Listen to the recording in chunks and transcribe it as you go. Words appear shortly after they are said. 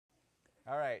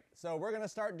All right, so we're going to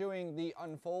start doing the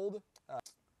unfold.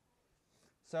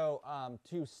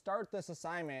 To start this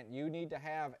assignment, you need to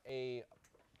have a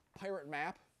pirate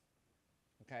map.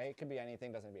 Okay, it could be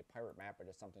anything, doesn't have to be a pirate map, but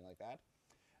just something like that.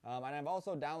 And I've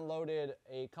also downloaded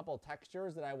a couple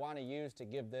textures that I want to use to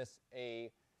give this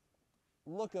a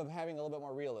look of having a little bit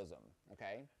more realism.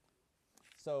 Okay,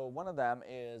 so one of them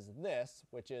is this,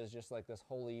 which is just like this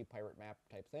holy pirate map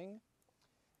type thing.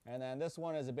 And then this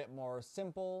one is a bit more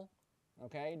simple.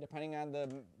 Okay, depending on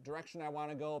the direction I want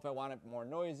to go, if I want it more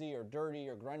noisy or dirty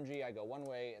or grungy, I go one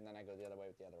way and then I go the other way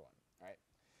with the other one. All right.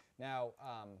 Now,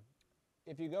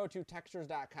 if you go to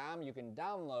textures.com, you can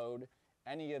download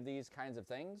any of these kinds of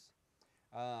things.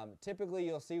 Typically,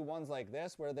 you'll see ones like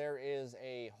this where there is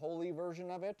a holy version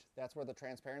of it. That's where the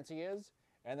transparency is.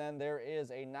 And then there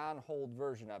is a non-hold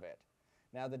version of it.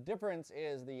 Now, the difference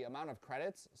is the amount of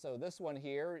credits. So this one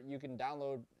here, you can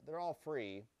download. They're all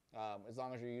free. As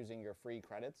long as you're using your free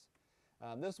credits.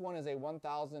 This one is a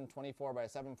 1024 by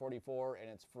 744 and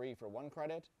it's free for 1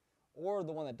 credit. Or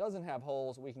the one that doesn't have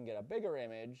holes, we can get a bigger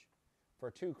image for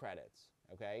 2 credits.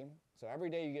 Okay, so every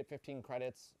day you get 15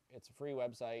 credits. It's a free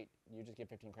website. You just get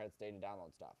 15 credits a day to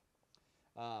download stuff.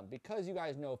 Because you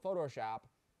guys know Photoshop,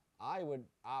 I would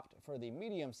opt for the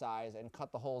medium size and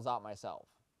cut the holes out myself.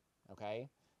 Okay,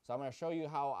 so I'm going to show you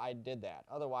how I did that.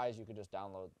 Otherwise, you could just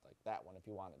download like that one if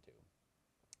you wanted to.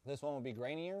 This one will be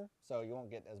grainier, so you won't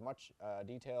get as much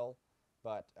detail,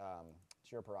 but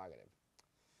it's your prerogative.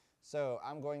 So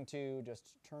I'm going to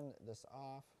just turn this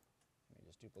off. Let me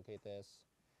just duplicate this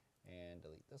and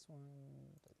delete this one.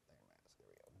 Delete layer mask. There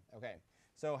we go. Okay,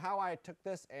 so how I took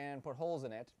this and put holes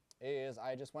in it is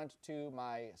I just went to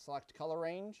my select color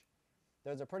range.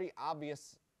 There's a pretty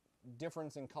obvious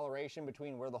difference in coloration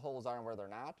between where the holes are and where they're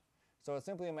not. So it's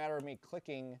simply a matter of me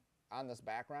clicking on this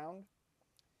background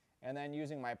and then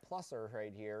using my plusser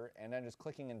right here, and then just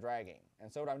clicking and dragging.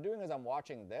 And so what I'm doing is I'm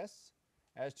watching this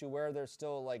as to where there's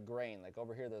still like grain. Like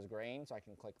over here there's grain, so I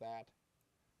can click that.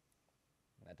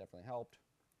 And that definitely helped.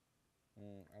 I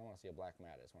don't want to see a black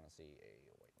mat, I just want to see a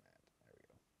white mat. There we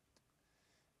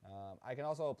go. I can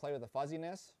also play with the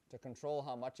fuzziness to control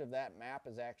how much of that map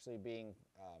is actually being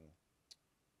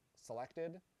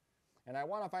selected. And I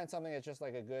want to find something that's just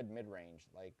like a good mid-range,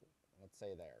 like let's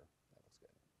say there. That looks good.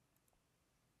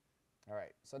 All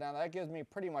right, so now that gives me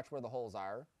pretty much where the holes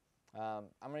are. I'm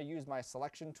going to use my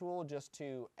selection tool just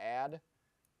to add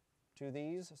to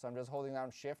these. So I'm just holding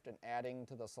down Shift and adding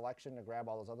to the selection to grab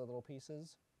all those other little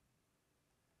pieces.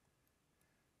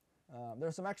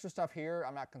 There's some extra stuff here.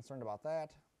 I'm not concerned about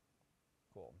that.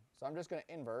 Cool. So I'm just going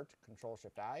to invert,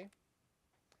 Control-Shift-I,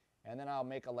 and then I'll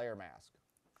make a layer mask.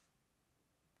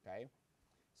 Okay.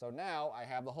 So now I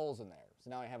have the holes in there.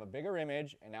 So now I have a bigger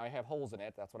image, and now I have holes in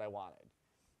it. That's what I wanted.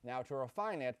 Now to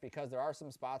refine it, because there are some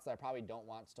spots that I probably don't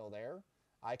want still there,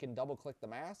 I can double click the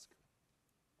mask,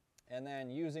 and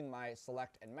then using my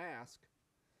select and mask,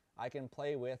 I can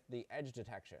play with the edge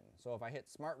detection. So if I hit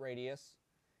Smart Radius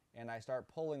and I start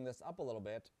pulling this up a little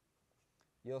bit,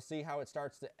 you'll see how it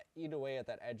starts to eat away at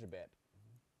that edge a bit.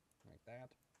 Like that.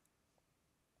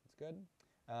 That's good.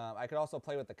 I could also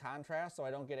play with the contrast so I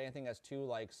don't get anything that's too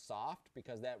like soft,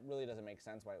 because that really doesn't make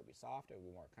sense why it would be soft. It would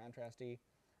be more contrasty.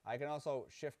 I can also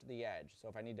shift the edge, so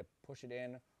if I need to push it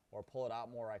in or pull it out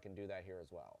more, I can do that here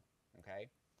as well. Okay.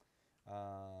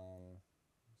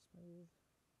 Smooth.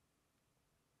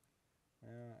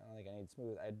 I don't think I need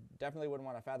smooth. I definitely wouldn't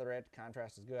want to feather it.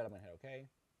 Contrast is good. I'm going to hit OK.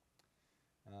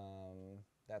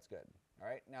 That's good. All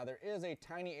right. Now there is a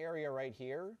tiny area right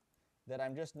here that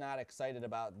I'm just not excited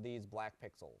about, these black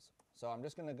pixels. So I'm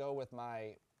just going to go with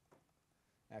my,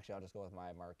 actually I'll just go with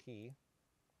my marquee.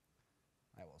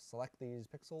 I will select these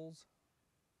pixels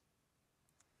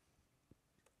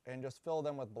and just fill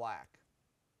them with black.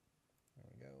 There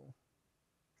we go.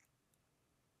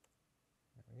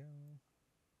 There we go.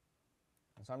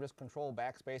 And so I'm just Control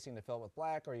backspacing to fill it with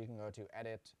black, or you can go to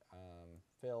Edit,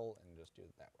 Fill, and just do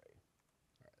it that way.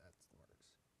 All right, that works.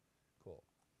 Cool.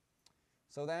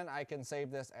 So then I can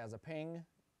save this as a ping,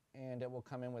 and it will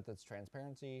come in with its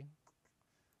transparency.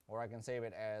 Or I can save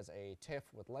it as a TIFF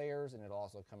with layers, and it'll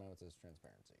also come in with its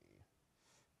transparency.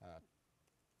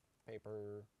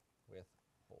 Paper with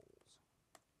holes.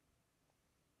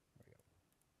 There we go.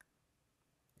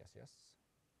 Yes, yes.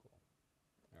 Cool.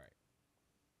 All right.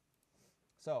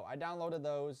 So I downloaded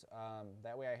those.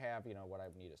 That way I have, what I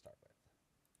need to start with.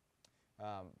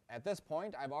 At this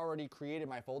point, I've already created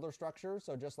my folder structure.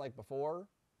 So just like before,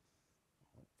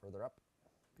 further up,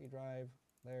 B drive,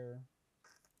 there,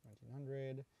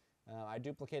 1900. I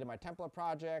duplicated my template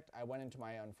project. I went into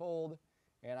my unfold,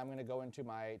 and I'm going to go into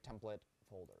my template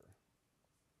folder.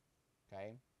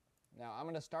 Okay. Now I'm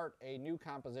going to start a new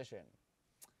composition.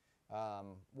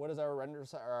 What is our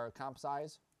our comp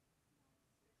size?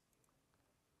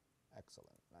 Excellent.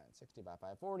 960 by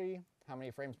 540. How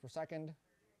many frames per second?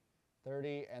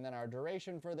 30. And then our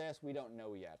duration for this, we don't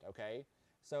know yet, okay?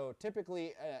 So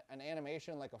typically an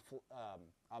animation like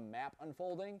a map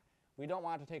unfolding, we don't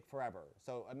want it to take forever.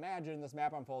 So imagine this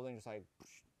map unfolding just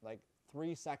like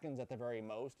 3 seconds at the very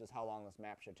most is how long this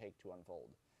map should take to unfold.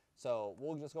 So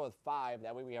we'll just go with 5.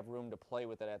 That way we have room to play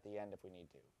with it at the end if we need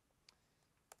to.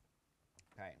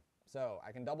 Okay, so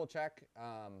I can double check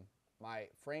my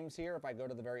frames here. If I go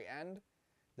to the very end,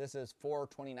 this is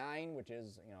 4:29, which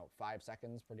is 5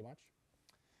 seconds pretty much.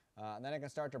 And then I can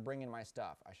start to bring in my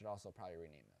stuff. I should also probably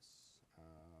rename this.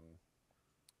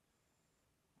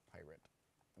 Pirate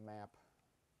map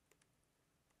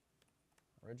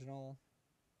original.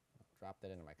 Drop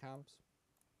that into my comps.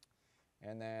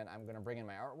 And then I'm going to bring in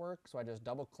my artwork. So I just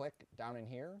double click down in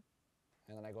here,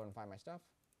 and then I go and find my stuff.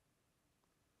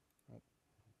 Nope.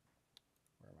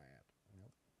 Where am I at?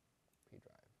 Nope. P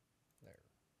drive. There.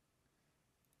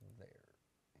 There.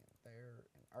 And there.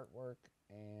 And artwork.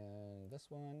 And this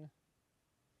one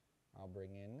I'll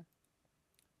bring in.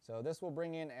 So this will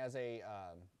bring in as a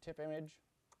tip image.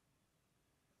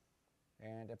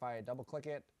 And if I double click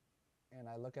it and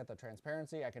I look at the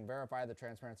transparency, I can verify the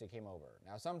transparency came over.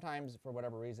 Now sometimes, for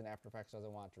whatever reason, After Effects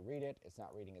doesn't want to read it. It's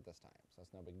not reading it this time, so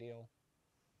that's no big deal.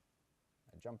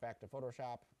 I jump back to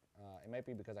Photoshop. It might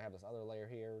be because I have this other layer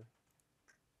here.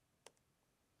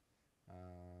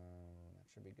 That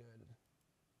should be good.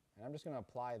 And I'm just going to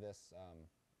apply this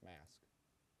mask.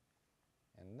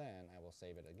 And then I will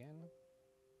save it again.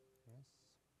 Yes.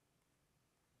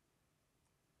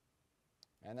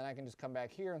 And then I can just come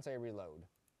back here and say reload.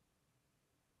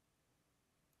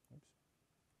 Oops.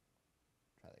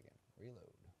 Try that again.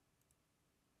 Reload.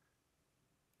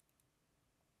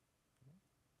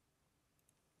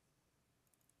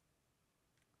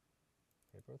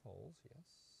 Paper with holes,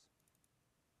 yes.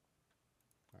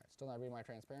 All right, still not reading my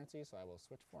transparency, so I will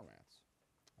switch formats.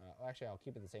 Actually, I'll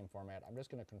keep it the same format. I'm just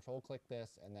going to control click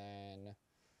this and then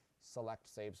select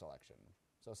save selection.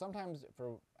 So sometimes,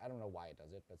 I don't know why it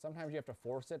does it, but sometimes you have to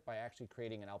force it by actually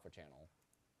creating an alpha channel.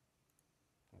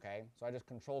 Okay, so I just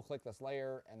control click this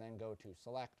layer and then go to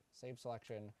select, save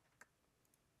selection,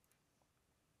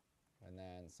 and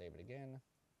then save it again.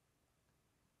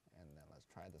 And then let's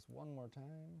try this one more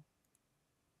time.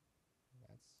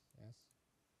 That's, yes.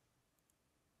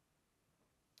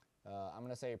 I'm going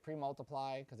to say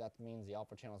pre-multiply because that means the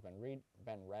alpha channel has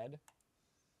been read.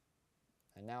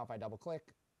 And now if I double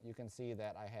click, you can see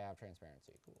that I have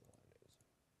transparency. Cool, there it is.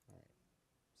 All right.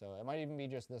 So it might even be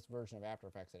just this version of After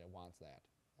Effects that it wants that.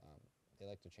 They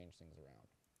like to change things around.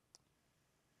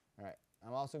 All right.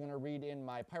 I'm also going to read in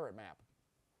my pirate map.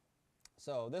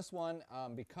 So this one,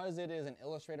 because it is an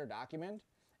Illustrator document,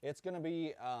 it's going to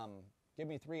be give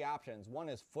me 3 options. One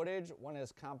is footage, one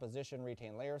is composition,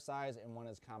 retain layer size, and one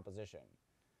is composition.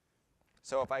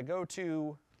 So if I go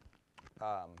to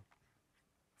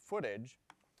footage,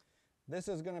 this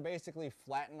is going to basically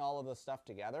flatten all of the stuff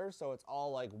together, so it's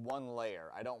all like one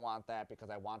layer. I don't want that because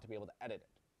I want to be able to edit it.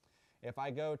 If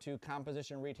I go to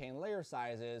composition, retain layer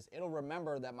sizes, it'll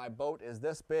remember that my boat is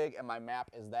this big and my map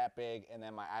is that big, and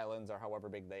then my islands are however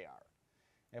big they are.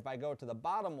 If I go to the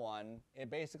bottom one,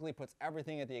 it basically puts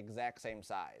everything at the exact same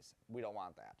size. We don't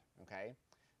want that, okay?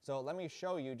 So let me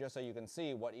show you just so you can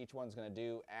see what each one's going to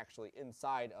do actually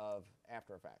inside of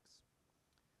After Effects.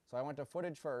 So I went to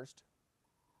footage first.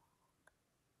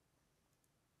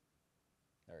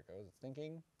 There it goes, it's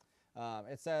thinking.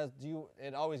 It says,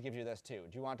 it always gives you this too.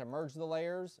 Do you want to merge the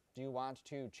layers? Do you want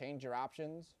to change your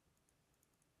options?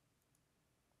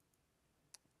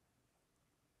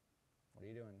 What are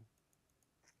you doing?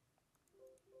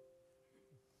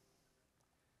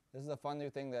 This is a fun new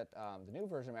thing that the new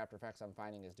version of After Effects I'm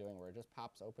finding is doing, where it just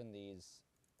pops open these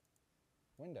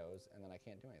windows and then I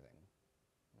can't do anything.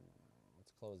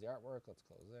 Let's close the artwork, let's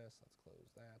close this, let's close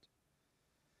that.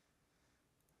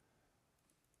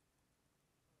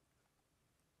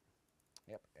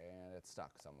 Yep, and it's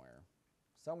stuck somewhere.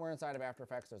 Somewhere inside of After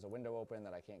Effects there's a window open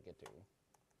that I can't get to.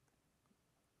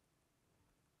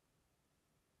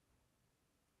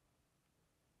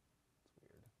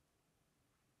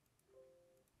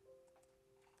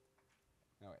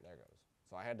 Oh wait, there it goes.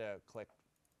 So I had to click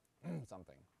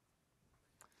something.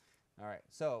 All right,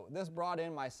 so this brought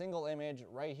in my single image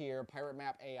right here, Pirate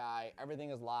Map AI. Everything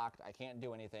is locked. I can't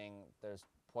do anything. There's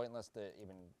pointless to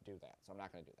even do that, so I'm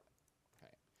not going to do that.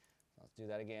 Okay, so let's do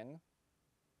that again.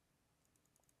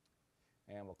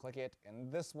 And we'll click it.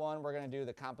 And this one, we're going to do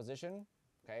the composition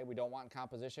Okay, we don't want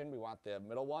composition, we want the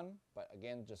middle one, but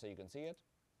again, just so you can see it.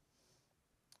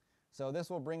 So this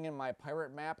will bring in my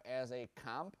pirate map as a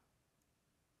comp.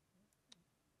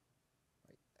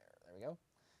 Right there we go.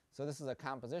 So this is a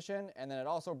composition, and then it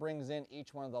also brings in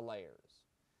each one of the layers.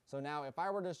 So now if I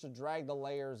were just to drag the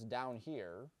layers down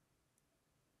here,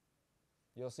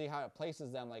 you'll see how it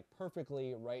places them like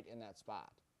perfectly right in that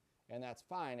spot. And that's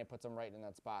fine, it puts them right in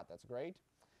that spot, that's great.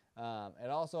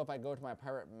 And also if I go to my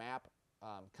pirate map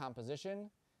composition,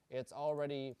 it's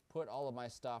already put all of my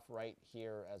stuff right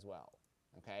here as well,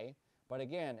 okay? But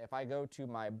again, if I go to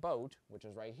my boat, which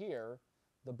is right here,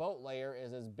 the boat layer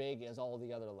is as big as all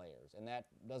the other layers, and that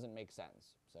doesn't make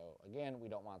sense. So again, we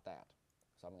don't want that.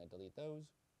 So I'm going to delete those.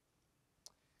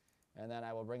 And then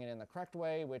I will bring it in the correct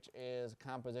way, which is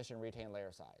composition retain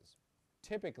layer size.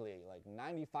 Typically, like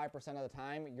 95% of the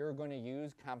time, you're going to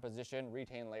use composition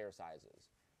retain layer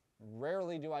sizes.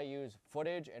 Rarely do I use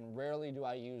footage, and rarely do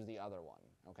I use the other one,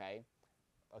 okay?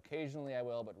 Occasionally I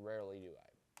will, but rarely do I.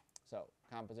 So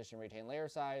composition retain layer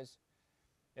size.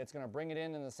 It's going to bring it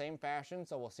in the same fashion,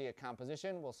 so we'll see a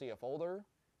composition, we'll see a folder.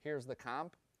 Here's the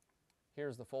comp.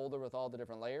 Here's the folder with all the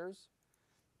different layers.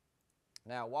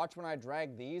 Now watch when I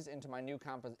drag these into my new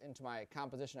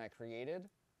composition I created,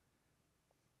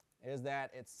 is that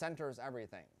it centers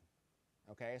everything.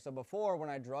 Okay, so before when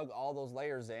I drug all those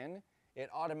layers in, it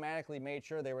automatically made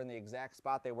sure they were in the exact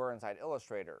spot they were inside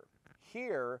Illustrator.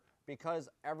 Here, because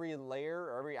every layer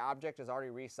or every object is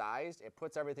already resized, it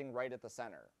puts everything right at the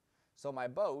center. So my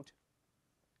boat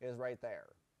is right there.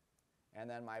 And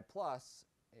then my plus,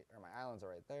 or my islands are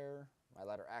right there. My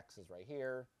letter X is right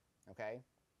here, okay?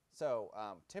 So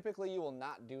typically you will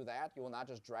not do that. You will not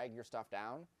just drag your stuff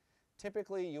down.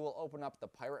 Typically you will open up the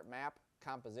pirate map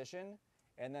composition,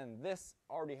 and then this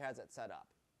already has it set up.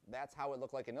 That's how it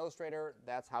looked like in Illustrator.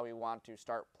 That's how we want to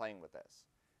start playing with this,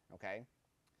 okay?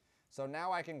 So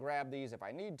now I can grab these if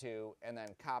I need to, and then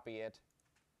copy it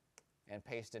and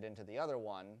paste it into the other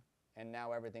one, and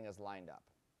now everything is lined up,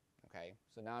 okay?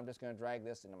 So now I'm just going to drag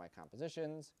this into my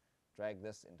compositions, drag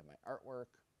this into my artwork.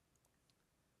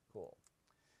 Cool.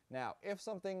 Now, if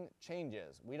something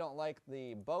changes, we don't like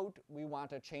the boat, we want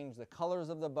to change the colors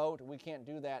of the boat, we can't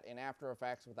do that in After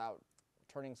Effects without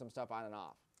turning some stuff on and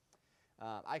off.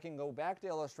 I can go back to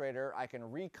Illustrator, I can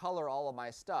recolor all of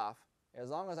my stuff. As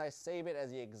long as I save it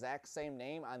as the exact same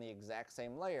name on the exact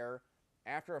same layer,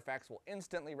 After Effects will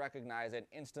instantly recognize it,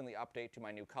 instantly update to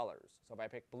my new colors. So if I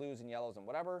pick blues and yellows and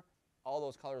whatever, all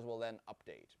those colors will then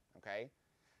update, okay?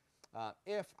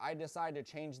 If I decide to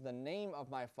change the name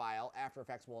of my file, After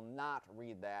Effects will not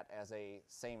read that as a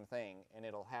same thing, and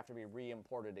it'll have to be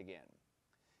re-imported again.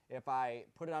 If I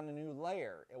put it on a new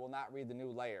layer, it will not read the new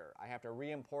layer. I have to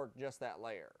re-import just that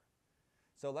layer.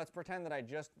 So let's pretend that I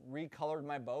just recolored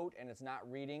my boat and it's not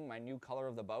reading my new color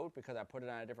of the boat because I put it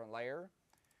on a different layer.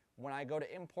 When I go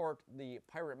to import the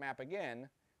pirate map again,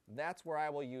 that's where I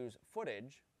will use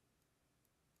footage.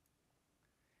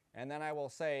 And then I will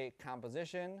say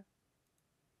composition,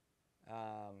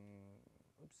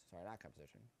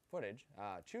 footage,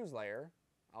 choose layer,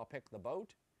 I'll pick the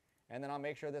boat, and then I'll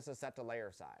make sure this is set to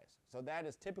layer size. So that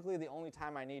is typically the only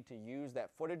time I need to use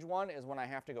that footage one, is when I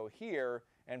have to go here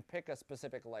and pick a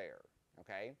specific layer,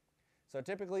 okay? So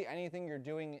typically anything you're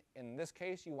doing in this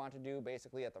case, you want to do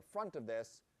basically at the front of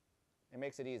this. It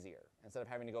makes it easier instead of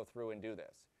having to go through and do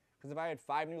this. Because if I had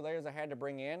 5 new layers I had to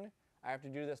bring in, I have to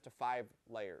do this to 5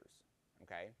 layers,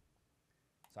 okay?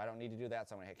 So I don't need to do that,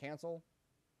 so I'm going to hit cancel.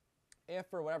 If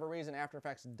for whatever reason After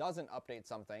Effects doesn't update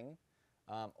something,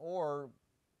 or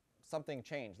something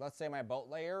changed, let's say my boat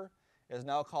layer is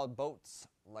now called boats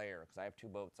layer because I have 2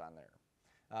 boats on there.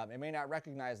 It may not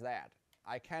recognize that.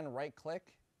 I can right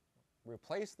click,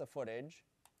 replace the footage,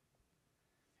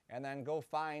 and then go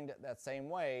find that same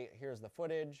way. Here's the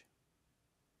footage,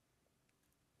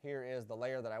 here is the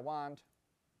layer that I want,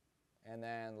 and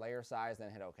then layer size,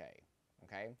 then hit OK.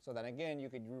 Okay, so then again you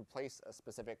could replace a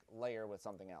specific layer with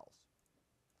something else.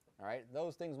 All right,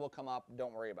 those things will come up,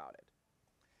 don't worry about it.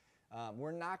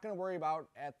 We're not going to worry about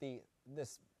at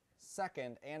this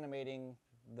second animating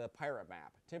the pirate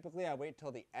map. Typically I wait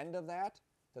till the end of that,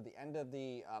 to the end of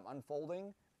the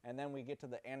unfolding, and then we get to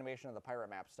the animation of the pirate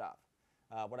map stuff.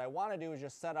 What I want to do is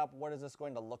just set up what is this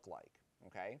going to look like,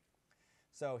 okay?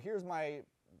 So here's my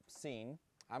scene.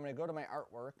 I'm going to go to my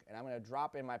artwork, and I'm going to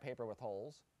drop in my paper with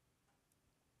holes.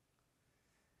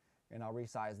 And I'll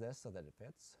resize this so that it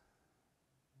fits.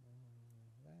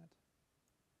 That.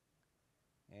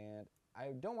 And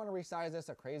I don't want to resize this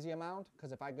a crazy amount,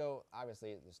 because if I go,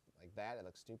 obviously, just like that, it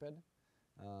looks stupid.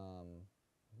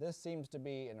 This seems to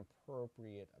be an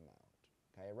appropriate amount.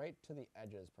 Okay, right to the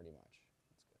edges pretty much.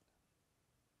 That's good.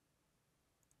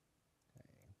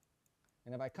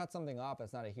 And if I cut something off,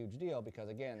 that's not a huge deal because,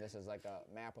 again, this is like a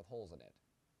map with holes in it.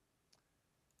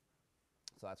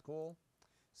 So that's cool.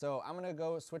 So I'm going to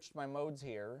go switch to my modes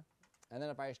here. And then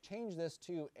if I change this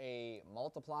to a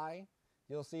multiply,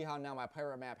 you'll see how now my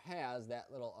pirate map has that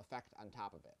little effect on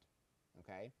top of it.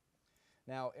 Okay.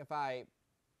 Now, if I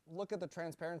look at the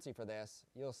transparency for this,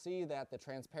 you'll see that the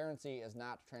transparency is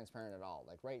not transparent at all.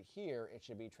 Like right here, it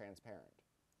should be transparent.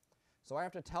 So I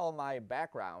have to tell my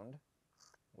background,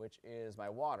 which is my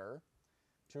water,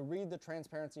 to read the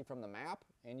transparency from the map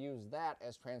and use that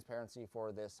as transparency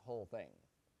for this whole thing.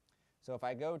 So if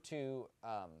I go to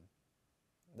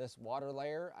this water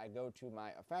layer, I go to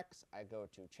my effects, I go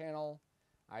to channel,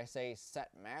 I say set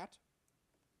matte.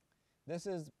 This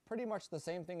is pretty much the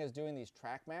same thing as doing these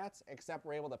track mats, except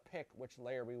we're able to pick which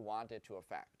layer we want it to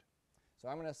affect. So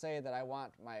I'm going to say that I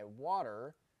want my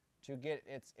water to get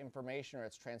its information or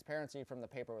its transparency from the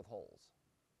paper with holes.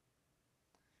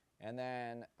 And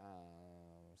then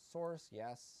source,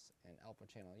 yes, and alpha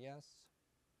channel, yes.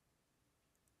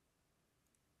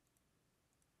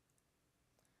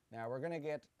 Now we're going to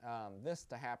get this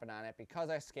to happen on it because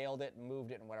I scaled it and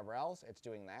moved it and whatever else, it's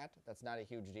doing that. That's not a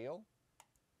huge deal.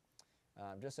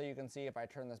 Just so you can see, if I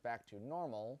turn this back to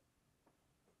normal,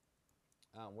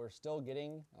 we're still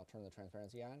getting, I'll turn the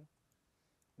transparency on,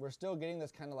 we're still getting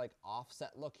this kind of like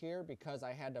offset look here because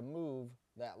I had to move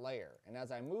that layer. And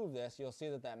as I move this, you'll see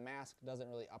that that mask doesn't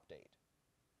really update.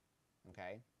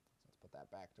 Okay, so let's put that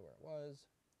back to where it was.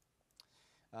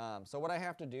 So what I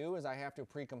have to do is I have to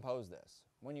pre-compose this.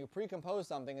 When you pre-compose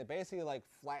something, it basically like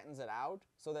flattens it out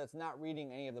so that it's not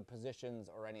reading any of the positions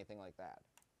or anything like that.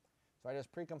 So I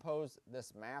just pre-compose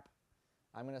this map.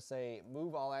 I'm going to say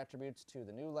move all attributes to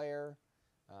the new layer.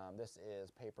 This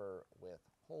is paper with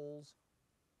holes.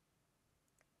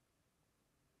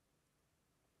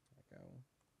 There we go.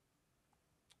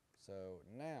 So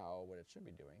now what it should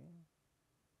be doing,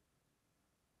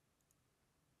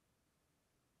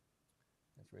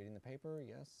 it's reading the paper.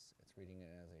 Yes, it's reading it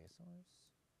as a source.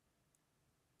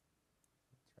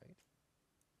 That's right.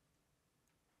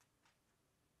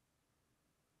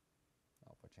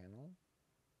 Alpha channel.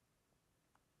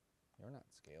 You're not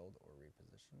scaled or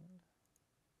repositioned.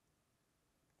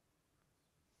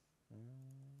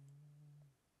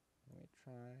 Let me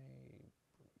try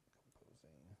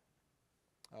composing.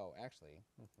 Oh, actually,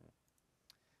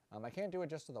 I can't do it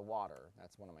just to the water.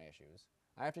 That's one of my issues.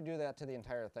 I have to do that to the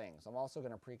entire thing. So I'm also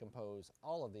going to pre-compose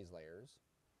all of these layers.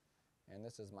 And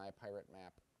this is my pirate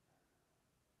map.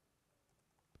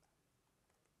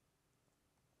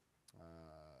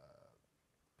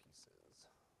 Pieces.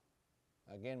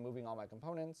 Again, moving all my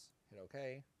components, hit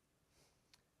OK.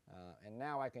 And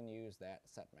now I can use that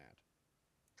set mat.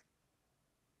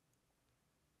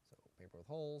 So paper with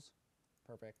holes,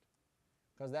 perfect.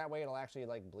 Because that way it'll actually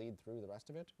like bleed through the rest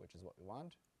of it, which is what we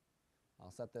want.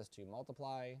 I'll set this to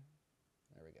multiply.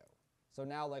 There we go. So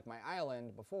now like my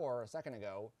island before, a second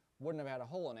ago, wouldn't have had a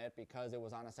hole in it because it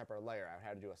was on a separate layer. I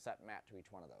had to do a set mat to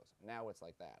each one of those. Now it's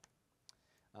like that.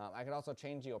 I could also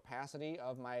change the opacity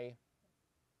of my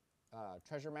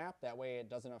treasure map. That way it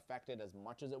doesn't affect it as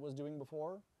much as it was doing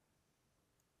before.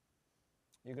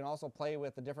 You can also play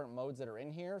with the different modes that are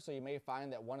in here. So you may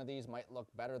find that one of these might look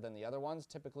better than the other ones.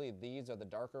 Typically these are the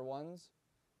darker ones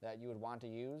that you would want to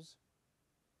use.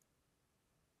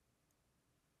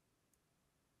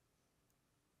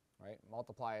 Right?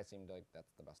 Multiply, it seemed like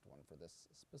that's the best one for this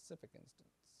specific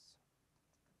instance.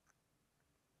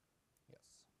 Yes,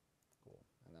 cool.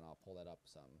 And then I'll pull that up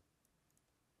some.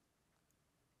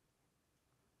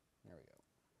 There we go.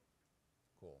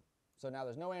 Cool. So now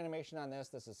there's no animation on this.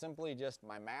 This is simply just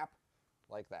my map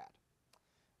like that.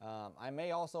 I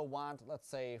may also want, let's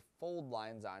say, fold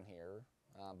lines on here,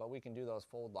 but we can do those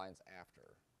fold lines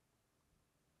after.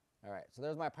 All right, so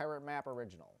there's my pirate map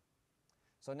original.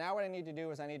 So now what I need to do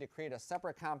is I need to create a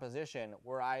separate composition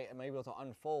where I am able to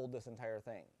unfold this entire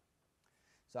thing.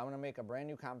 So I'm going to make a brand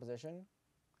new composition.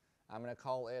 I'm going to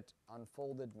call it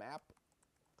unfolded map,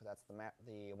 because that's the map,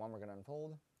 the one we're going to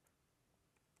unfold.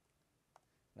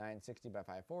 960 by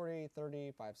 540,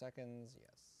 30, 5 seconds,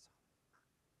 yes.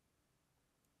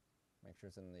 Make sure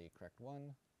it's in the correct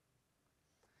one.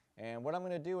 And what I'm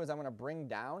going to do is I'm going to bring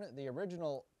down the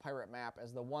original pirate map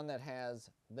as the one that has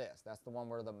this. That's the one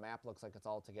where the map looks like it's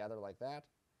all together like that.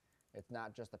 It's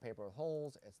not just the paper with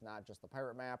holes. It's not just the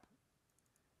pirate map.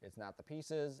 It's not the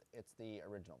pieces. It's the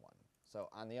original one. So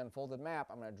on the unfolded map,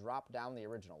 I'm going to drop down the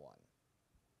original one.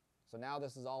 So now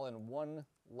this is all in one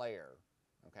layer.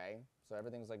 Okay? So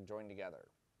everything's like joined together.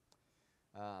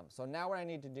 So now what I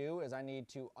need to do is I need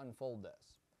to unfold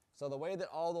this. So the way that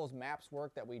all those maps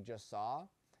work that we just saw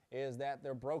is that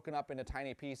they're broken up into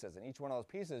tiny pieces, and each one of those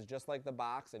pieces, just like the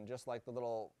box and just like the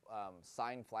little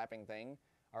sign flapping thing,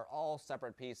 are all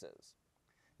separate pieces.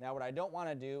 Now what I don't want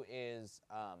to do is,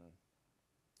 I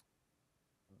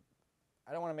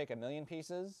don't want to make a million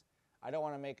pieces. I don't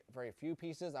want to make very few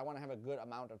pieces. I want to have a good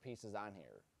amount of pieces on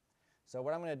here. So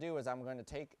what I'm going to do is I'm going to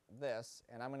take this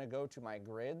and I'm going to go to my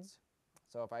grids.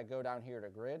 So if I go down here to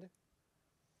grid,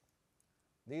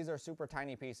 these are super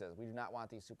tiny pieces. We do not want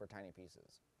these super tiny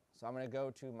pieces. So I'm going to go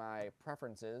to my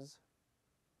preferences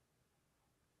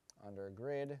under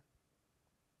grid.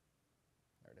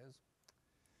 There it is.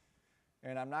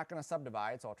 And I'm not going to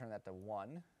subdivide, so I'll turn that to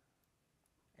 1.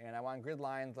 And I want grid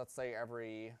lines, let's say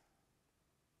every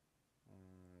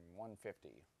 150.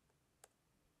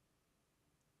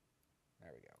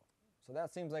 There we go. So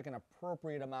that seems like an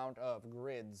appropriate amount of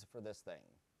grids for this thing,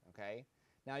 okay?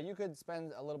 Now you could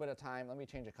spend a little bit of time, let me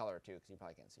change the color too, because you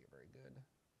probably can't see it very good.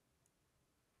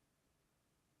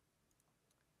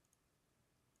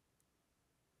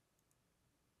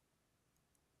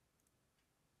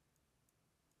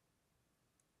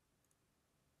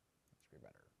 That should be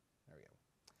better. There we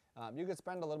go. You could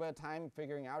spend a little bit of time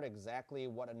figuring out exactly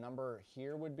what a number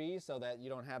here would be so that you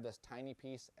don't have this tiny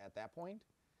piece at that point.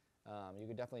 You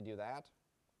could definitely do that,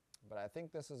 but I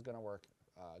think this is going to work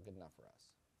good enough for us.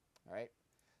 All right.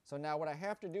 So now what I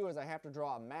have to do is I have to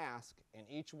draw a mask in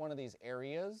each one of these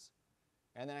areas,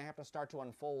 and then I have to start to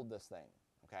unfold this thing,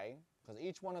 okay? Because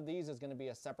each one of these is going to be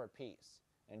a separate piece.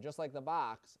 And just like the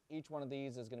box, each one of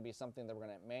these is going to be something that we're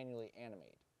going to manually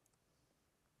animate.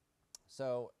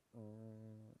 So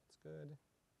that's good.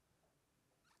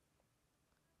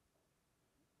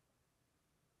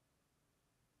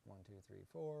 One, two, three,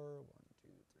 four. 1, 2,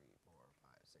 3, 4, 5,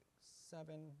 6,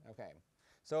 7. Okay.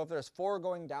 So if there's 4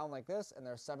 going down like this and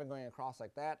there's 7 going across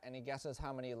like that, any guesses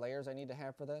how many layers I need to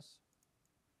have for this?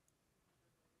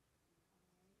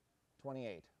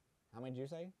 28. How many did you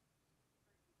say?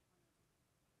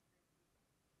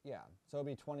 Yeah, so it'll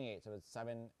be 28. So it's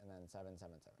 7 and then 7, 7,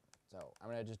 7. So I'm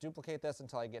going to just duplicate this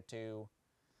until I get to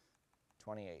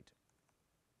 28.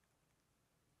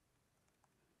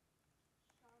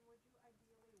 Sean, would you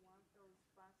ideally want those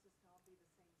boxes to all be the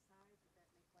same size? Would that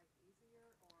make life easier,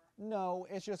 or? No,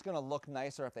 it's just going to look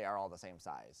nicer if they are all the same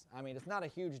size. I mean, it's not a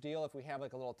huge deal if we have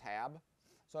like a little tab.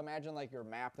 So imagine like your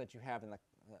map that you have in the,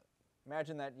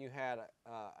 imagine that you had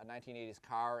a 1980s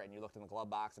car and you looked in the glove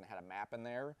box and it had a map in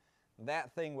there.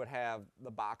 That thing would have the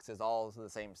boxes all the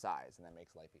same size, and that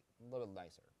makes life a little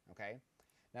nicer, okay?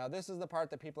 Now this is the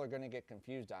part that people are going to get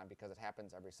confused on because it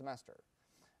happens every semester.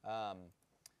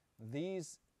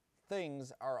 These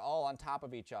things are all on top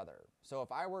of each other. So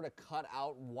if I were to cut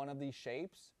out one of these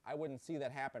shapes, I wouldn't see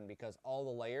that happen because all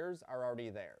the layers are already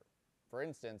there. For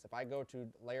instance, if I go to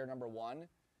layer number 1,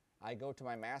 I go to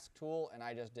my mask tool and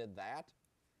I just did that,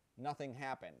 nothing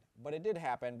happened. But it did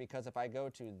happen because if I go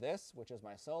to this, which is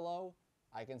my solo,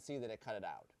 I can see that it cut it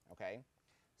out, okay?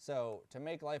 So to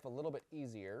make life a little bit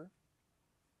easier,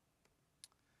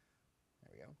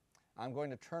 there we go, I'm going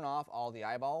to turn off all the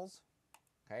eyeballs.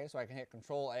 Okay, so I can hit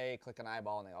Control A, click an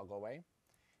eyeball, and they all go away.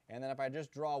 And then if I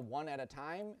just draw one at a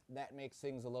time, that makes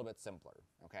things a little bit simpler.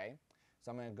 Okay,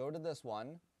 so I'm going to go to this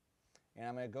one, and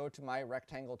I'm going to go to my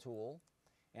rectangle tool,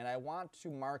 and I want to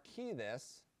marquee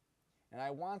this, and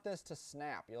I want this to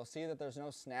snap. You'll see that there's no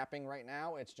snapping right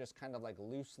now. It's just kind of like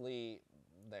loosely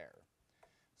there.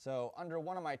 So under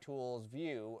one of my tools,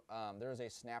 View, there's a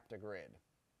Snap to Grid.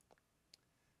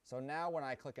 So now when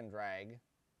I click and drag,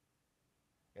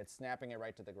 it's snapping it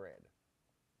right to the grid.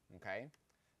 Okay?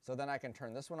 So then I can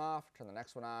turn this one off, turn the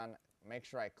next one on, make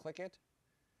sure I click it,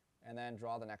 and then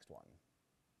draw the next one.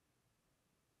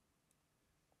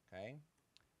 Okay?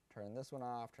 Turn this one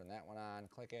off, turn that one on,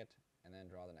 click it, and then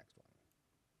draw the next one.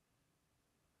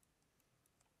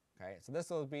 Okay, so this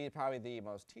will be probably the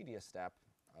most tedious step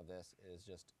of this, is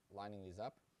just lining these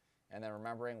up, and then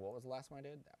remembering what was the last one I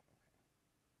did? That one.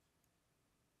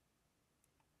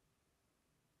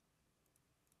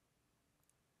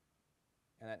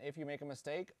 And then if you make a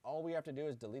mistake, all we have to do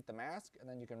is delete the mask, and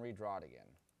then you can redraw it again.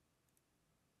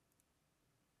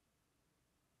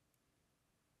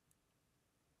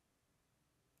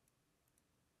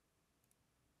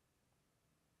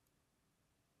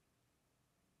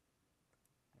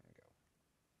 There we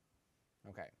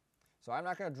go. Okay, so I'm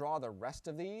not going to draw the rest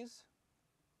of these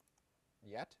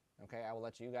yet. Okay, I will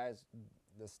let you guys,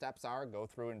 the steps are, go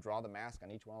through and draw the mask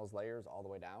on each one of those layers all the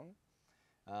way down.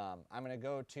 I'm going to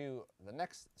go to the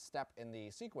next step in the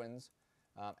sequence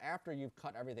after you've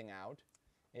cut everything out.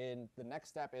 And the next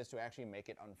step is to actually make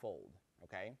it unfold.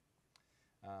 Okay.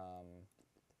 Let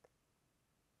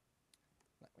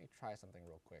me try something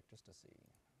real quick just to see.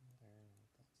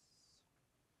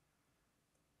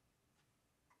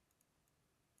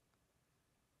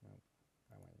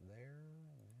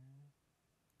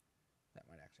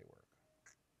 actually work.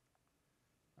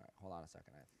 All right, hold on a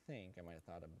second. I think I might have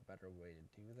thought of a better way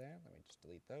to do that. Let me just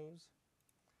delete those.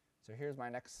 So here's my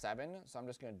next 7. So I'm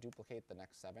just going to duplicate the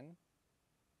next 7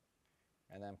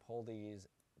 and then pull these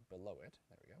below it.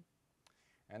 There we go.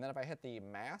 And then if I hit the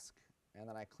mask and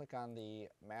then I click on the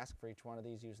mask for each one of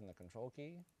these using the control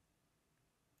key,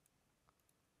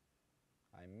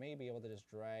 I may be able to just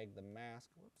drag the mask,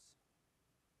 whoops,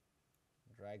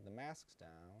 drag the masks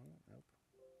down. Nope.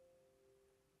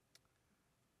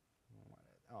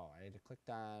 Oh, I had to click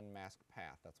on mask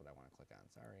path. That's what I want to click on.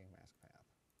 Sorry, mask path.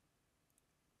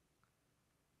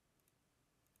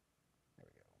 There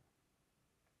we go.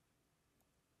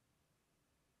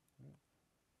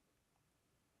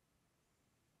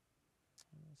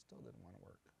 Still didn't want to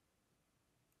work.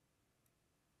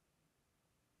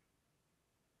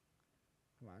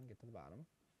 Come on, get to the bottom.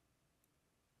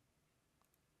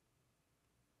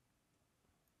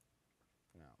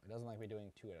 No, it doesn't like me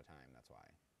doing 2 at a time, that's why.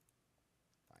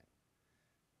 Fine.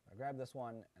 I grab this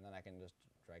one, and then I can just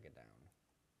drag it down.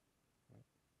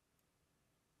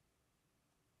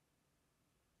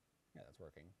 Yeah, that's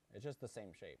working. It's just the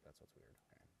same shape, that's what's weird.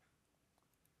 Okay.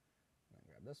 And then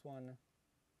grab this one,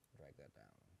 drag that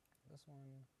down. This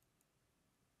one,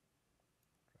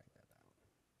 drag that down.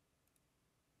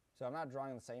 So I'm not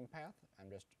drawing the same path, I'm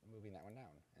just moving that one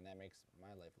down, and that makes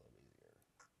my life a little easier.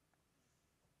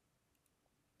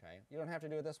 Okay, you don't have to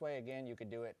do it this way. Again, you could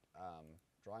do it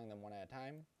drawing them one at a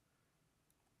time.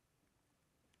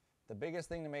 The biggest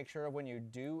thing to make sure of when you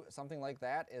do something like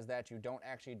that is that you don't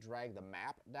actually drag the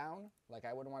map down. Like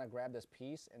I wouldn't want to grab this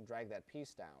piece and drag that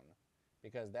piece down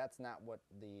because that's not what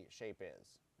the shape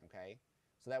is, okay?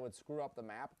 So that would screw up the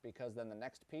map because then the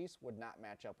next piece would not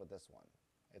match up with this one.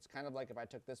 It's kind of like if I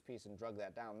took this piece and drug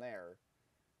that down there,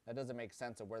 that doesn't make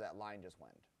sense of where that line just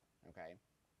went, okay?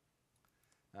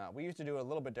 We used to do it a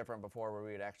little bit different before where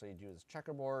we would actually use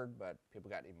checkerboard, but people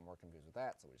got even more confused with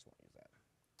that, so we just won't use that.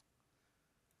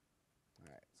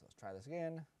 All right, so let's try this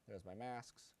again. There's my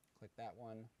masks. Click that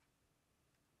one.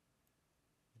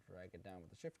 Drag it down with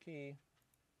the shift key.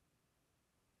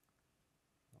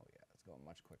 Oh yeah, it's going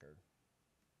much quicker.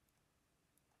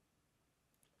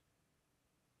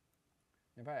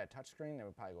 If I had a touch screen, it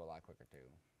would probably go a lot quicker too.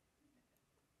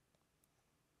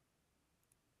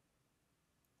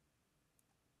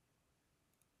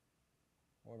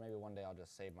 Or maybe one day I'll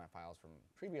just save my files from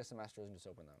previous semesters and just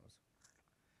open those.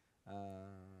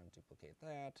 Duplicate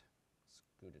that,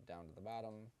 scoot it down to the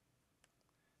bottom.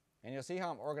 And you'll see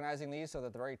how I'm organizing these so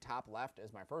that the very top left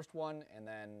is my first one, and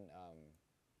then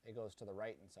it goes to the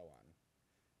right and so on.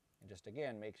 And just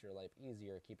again, makes your life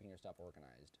easier keeping your stuff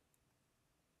organized.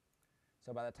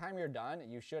 So by the time you're done,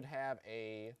 you should have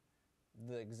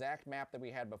the exact map that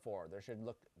we had before. There should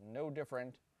look no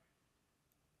different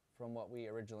from what we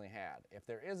originally had. If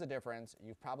there is a difference,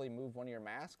 you've probably moved one of your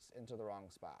masks into the wrong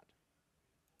spot.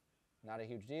 Not a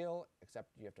huge deal, except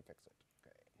you have to fix it.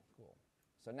 Okay, cool.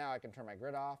 So now I can turn my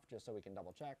grid off just so we can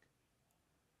double check.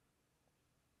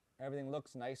 Everything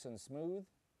looks nice and smooth.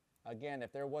 Again,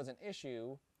 if there was an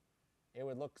issue, it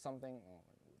would look something, oh,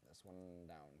 let me move this one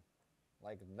down,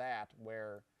 like that,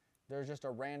 where there's just a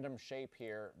random shape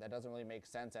here that doesn't really make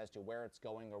sense as to where it's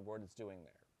going or what it's doing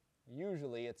there.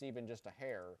 Usually it's even just a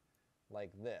hair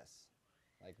like this.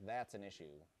 Like that's an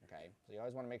issue, okay? So you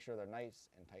always want to make sure they're nice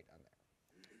and tight on there.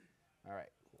 All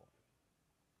right, cool.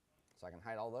 So I can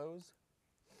hide all those.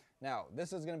 Now,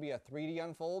 this is going to be a 3D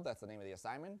unfold. That's the name of the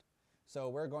assignment. So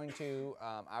we're going to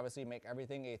obviously make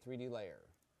everything a 3D layer.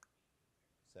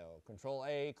 So Control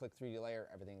A, click 3D layer,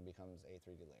 everything becomes a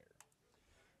 3D layer.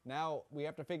 Now, we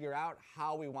have to figure out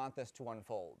how we want this to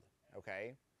unfold,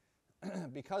 okay?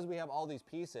 Because we have all these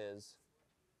pieces,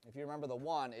 if you remember the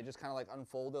one, it just kind of like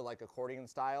unfolded like accordion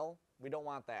style. We don't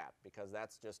want that because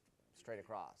that's just straight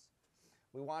across.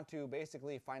 We want to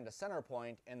basically find a center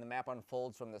point and the map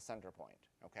unfolds from the center point,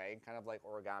 okay? Kind of like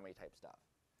origami type stuff.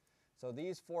 So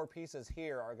these 4 pieces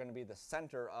here are going to be the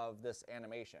center of this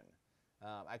animation.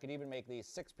 I could even make these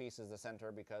 6 pieces the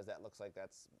center because that looks like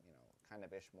that's, you know, kind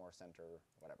of ish more center,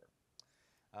 whatever.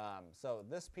 So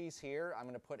this piece here, I'm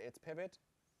going to put its pivot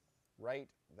right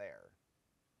there.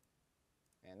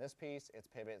 And this piece, its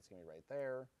pivot is going to be right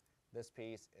there. This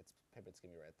piece, its pivot's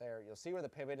going to be right there. You'll see where the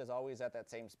pivot is always at that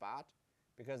same spot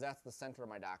because that's the center of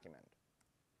my document.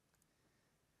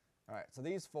 All right, so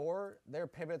these 4, their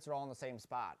pivots are all in the same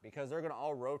spot because they're going to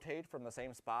all rotate from the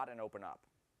same spot and open up,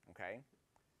 okay?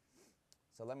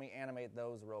 So let me animate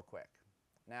those real quick.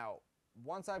 Now,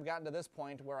 once I've gotten to this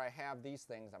point where I have these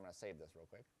things, I'm going to save this real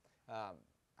quick.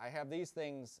 I have these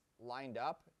things lined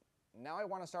up. Now I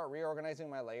want to start reorganizing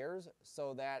my layers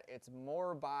so that it's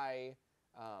more by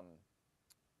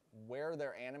where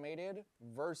they're animated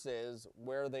versus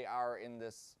where they are in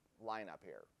this lineup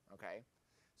here, okay?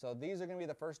 So these are going to be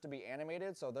the first to be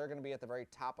animated, so they're going to be at the very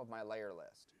top of my layer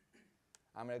list.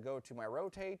 I'm going to go to my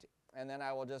rotate, and then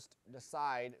I will just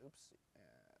decide,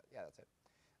 yeah, that's it.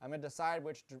 I'm going to decide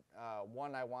which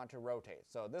one I want to rotate.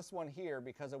 So this one here,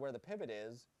 because of where the pivot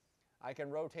is, I can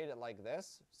rotate it like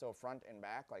this, so front and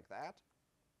back like that.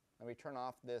 Let me turn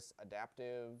off this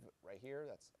adaptive right here.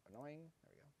 That's annoying.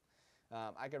 There we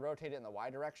go. I can rotate it in the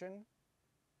Y direction.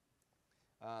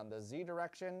 The Z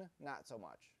direction, not so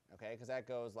much, okay, because that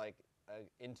goes like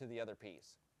into the other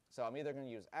piece. So I'm either going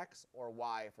to use X or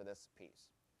Y for this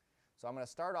piece. So I'm going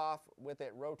to start off with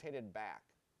it rotated back.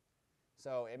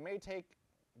 So it may take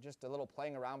just a little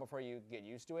playing around before you get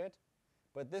used to it,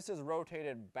 but this is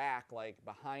rotated back like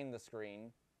behind the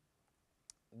screen.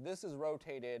 This is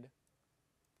rotated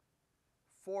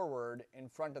forward in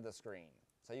front of the screen.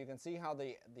 So you can see how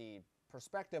the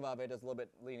perspective of it is a little bit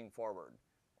leaning forward.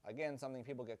 Again, something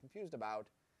people get confused about.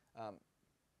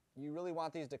 You really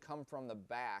want these to come from the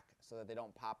back so that they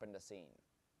don't pop into scene.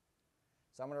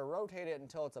 So I'm going to rotate it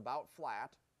until it's about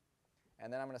flat,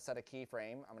 and then I'm going to set a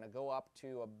keyframe. I'm going to go up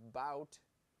to about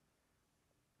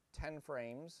 10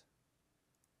 frames,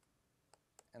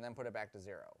 and then put it back to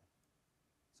 0.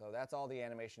 So that's all the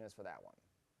animation is for that one.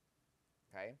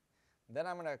 Okay. Then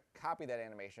I'm going to copy that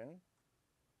animation,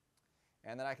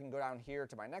 and then I can go down here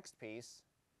to my next piece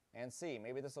and see,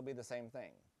 maybe this will be the same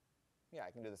thing. Yeah,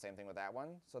 I can do the same thing with that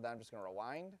one. So then I'm just going to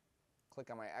rewind, click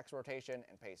on my X rotation,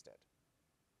 and paste it.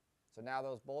 So now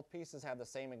those both pieces have the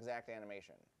same exact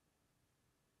animation.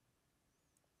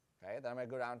 Okay, then I'm going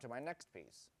to go down to my next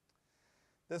piece.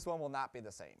 This one will not be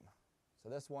the same. So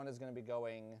this one is going to be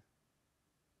going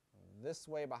this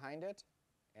way behind it,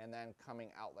 and then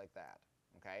coming out like that.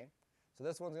 Okay, so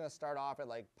this one's going to start off at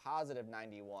like positive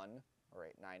 91, or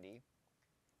 90,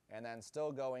 and then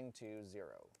still going to 0.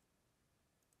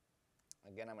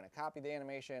 Again, I'm going to copy the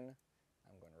animation,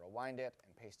 I'm going to rewind it,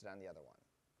 and paste it on the other one.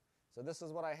 So this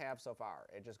is what I have so far.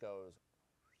 It just goes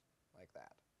like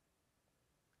that.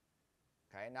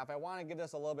 Okay, now if I want to give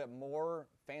this a little bit more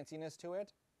fanciness to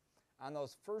it, on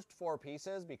those first 4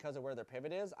 pieces, because of where their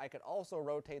pivot is, I could also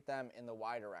rotate them in the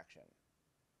Y direction.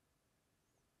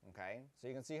 Okay, so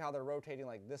you can see how they're rotating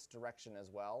like this direction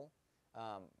as well.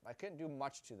 I couldn't do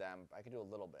much to them. I could do a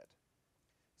little bit.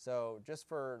 So just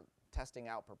for testing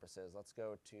out purposes, let's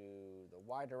go to the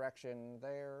Y direction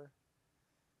there.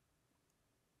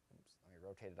 Oops, let me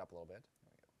rotate it up a little bit. There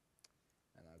we go.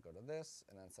 And I'll go to this,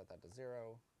 and then set that to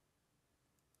 0.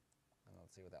 And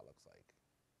let's see what that looks like.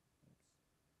 Oops.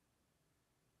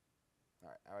 All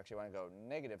right, I actually want to go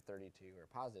negative 32 or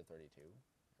positive 32.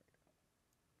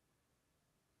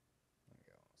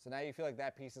 So now you feel like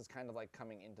that piece is kind of like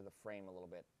coming into the frame a little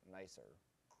bit nicer.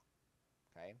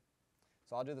 Okay,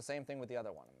 so I'll do the same thing with the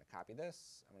other one. I'm going to copy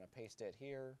this, I'm going to paste it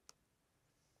here.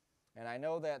 And I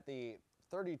know that the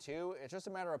 32, it's just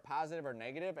a matter of positive or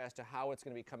negative as to how it's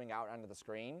going to be coming out onto the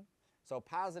screen. So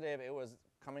positive, it was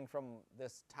coming from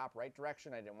this top right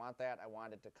direction. I didn't want that. I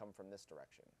wanted it to come from this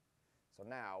direction. So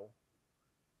now,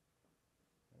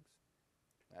 oops,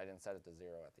 I didn't set it to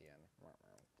 0 at the end.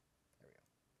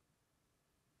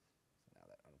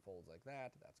 Folds like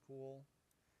that. That's cool.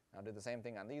 I'll do the same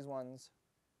thing on these ones.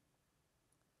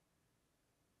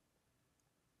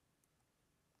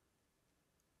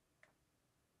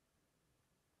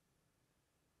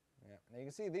 Yeah. Now you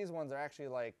can see these ones are actually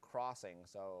like crossing,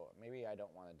 so maybe I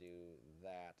don't want to do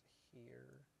that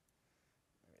here.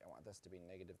 Maybe I want this to be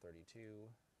negative 32.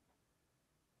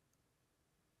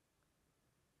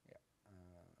 Yeah.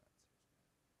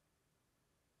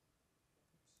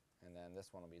 And then this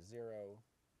one will be 0.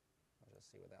 Let's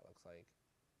just see what that looks like.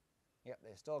 Yep,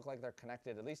 they still look like they're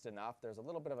connected at least enough. There's a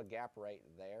little bit of a gap right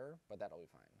there, but that'll be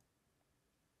fine.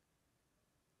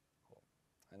 Cool.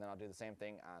 And then I'll do the same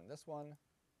thing on this one.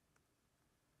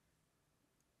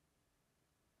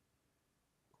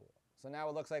 Cool. So now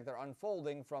it looks like they're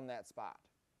unfolding from that spot.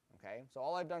 Okay, so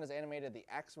all I've done is animated the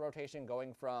X rotation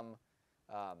going from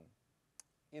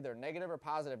either negative or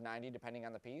positive 90, depending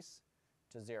on the piece,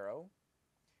 to 0.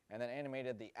 And then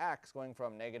animated the X going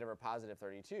from negative or positive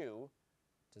 32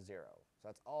 to 0. So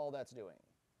that's all that's doing.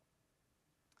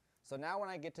 So now when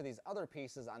I get to these other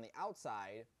pieces on the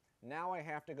outside, now I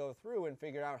have to go through and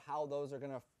figure out how those are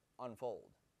going to unfold.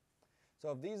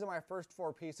 So if these are my first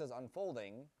 4 pieces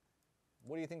unfolding,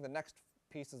 what do you think the next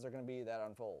pieces are going to be that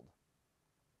unfold?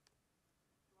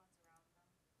 The ones around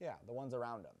them. Yeah, the ones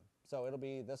around them. So it'll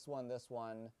be this one, this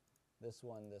one, this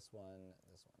one, this one,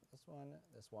 this one, this one,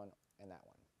 this one, and that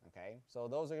one. Okay, so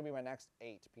those are going to be my next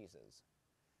 8 pieces.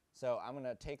 So I'm going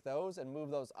to take those and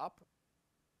move those up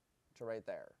to right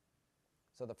there.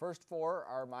 So the first 4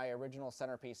 are my original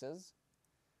centerpieces.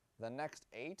 The next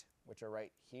 8, which are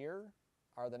right here,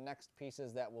 are the next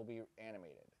pieces that will be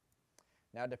animated.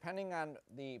 Now, depending on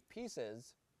the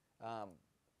pieces,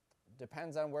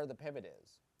 depends on where the pivot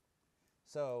is.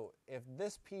 So if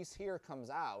this piece here comes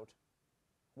out,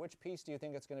 which piece do you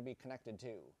think it's going to be connected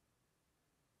to?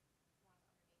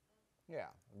 Yeah,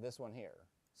 this one here.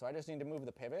 So I just need to move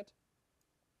the pivot,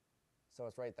 so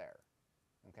it's right there.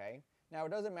 Okay? Now, it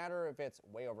doesn't matter if it's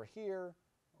way over here,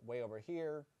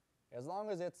 as long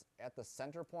as it's at the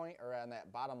center point or on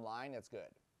that bottom line, it's good.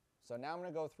 So now I'm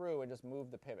going to go through and just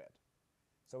move the pivot.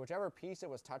 So whichever piece it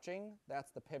was touching,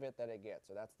 that's the pivot that it gets,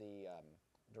 or that's the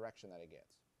direction that it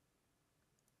gets.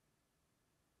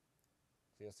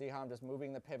 So you'll see how I'm just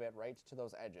moving the pivot right to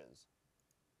those edges.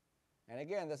 And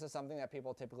again, this is something that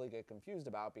people typically get confused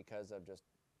about because of just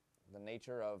the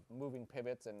nature of moving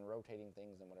pivots and rotating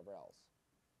things and whatever else.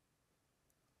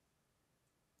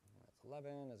 That's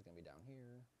 11 is going to be down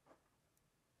here.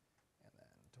 And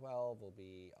then 12 will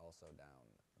be also down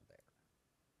there.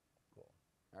 Cool.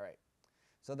 All right.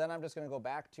 So then I'm just going to go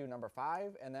back to number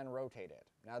 5 and then rotate it.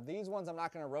 Now these ones I'm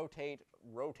not going to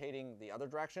rotating the other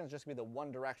direction. It's just going to be the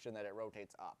one direction that it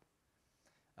rotates up.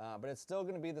 But it's still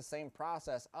going to be the same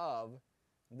process of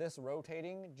this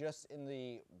rotating just in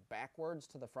the backwards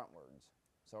to the frontwards.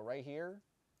 So right here,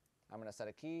 I'm going to set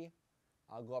a key.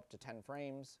 I'll go up to 10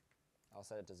 frames. I'll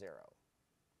set it to 0.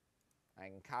 I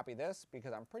can copy this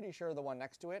because I'm pretty sure the one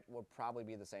next to it will probably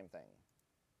be the same thing.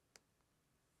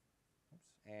 Oops.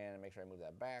 And make sure I move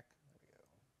that back. There we go.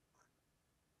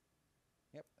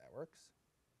 Yep, that works.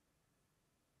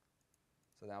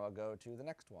 So now I'll go to the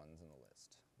next ones in the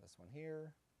list. This one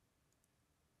here.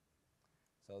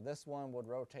 So this one would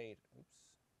rotate. Oops.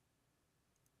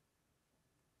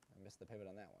 I missed the pivot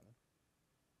on that one.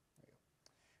 There we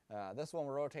go. This one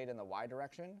will rotate in the Y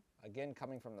direction, again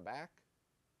coming from the back.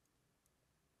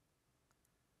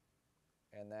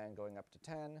 And then going up to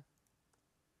 10. And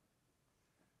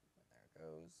there it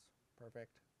goes.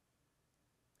 Perfect.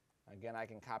 Again, I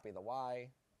can copy the Y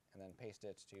and then paste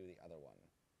it to the other one.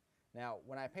 Now,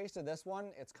 when I pasted this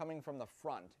one, it's coming from the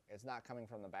front. It's not coming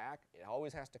from the back. It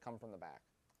always has to come from the back.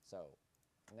 So,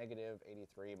 negative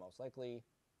 83 most likely.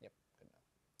 Yep, good enough.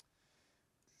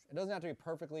 It doesn't have to be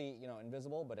perfectly,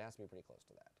 invisible, but it has to be pretty close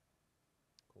to that.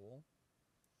 Cool.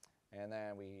 And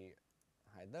then we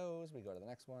hide those. We go to the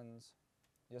next ones.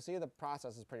 You'll see the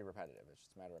process is pretty repetitive. It's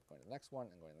just a matter of going to the next one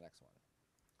and going to the next one.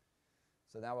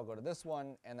 So now we'll go to this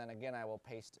one, and then again I will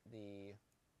paste the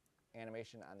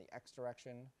animation on the X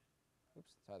direction.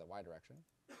 Oops, sorry, the Y direction.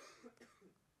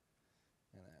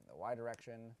 And then the Y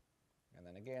direction. And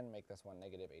then again, make this one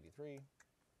negative 83.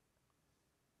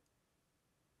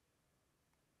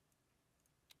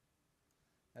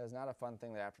 That is not a fun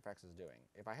thing that After Effects is doing.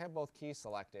 If I have both keys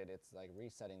selected, it's like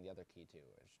resetting the other key too.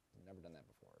 I've never done that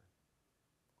before.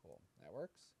 Cool, that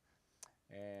works.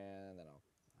 And then I'll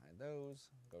hide those,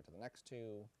 go to the next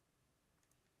 2.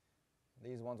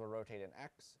 These ones will rotate in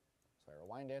X. So I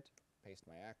rewind it, paste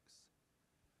my X.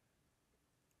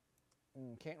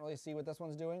 Can't really see what this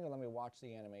one's doing, but let me watch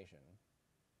the animation.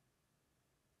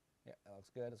 Yeah, that looks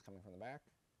good. It's coming from the back.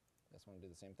 This one will do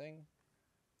the same thing.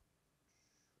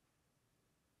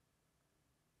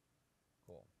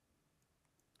 Cool.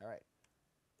 All right.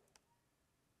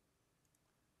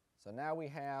 So now we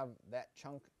have that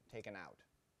chunk taken out.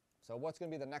 So what's going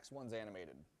to be the next ones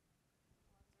animated?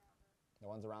 The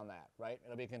ones around that, right?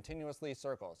 It'll be continuously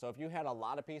circle. So if you had a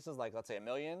lot of pieces, like let's say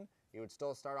 1,000,000, you would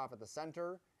still start off at the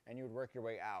center and you would work your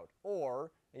way out.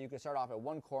 Or you could start off at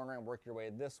one corner and work your way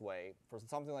this way. For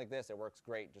something like this, it works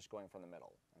great just going from the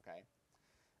middle, okay?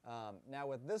 Now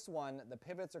with this one, the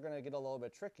pivots are going to get a little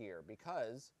bit trickier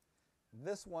because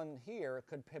this one here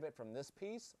could pivot from this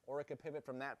piece or it could pivot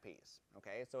from that piece,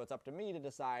 okay? So it's up to me to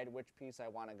decide which piece I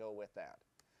want to go with that.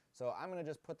 So I'm going to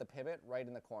just put the pivot right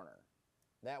in the corner.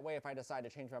 That way, if I decide to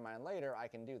change my mind later, I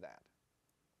can do that.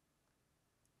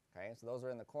 Okay, so those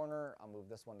are in the corner. I'll move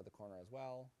this one to the corner as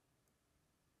well.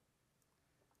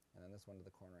 And then this one to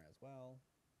the corner as well.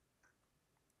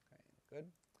 Okay,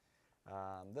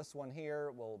 good. This one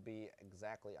here will be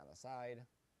exactly on the side.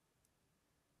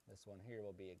 This one here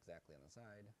will be exactly on the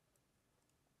side.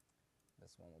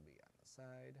 This one will be on the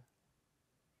side.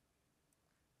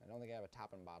 I don't think I have a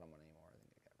top and bottom one anymore. I think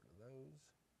I got rid of those.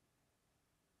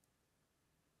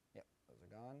 Yep, those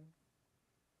are gone.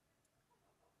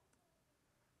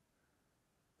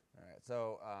 All right,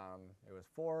 so it was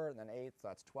 4, and then 8, so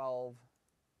that's 12.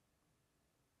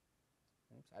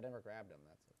 Oops, I never grabbed them.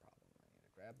 That's the problem. I need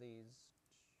to grab these.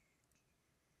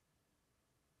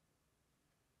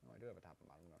 Oh, I do have a top and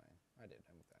bottom, don't I? I did.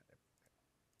 I moved that.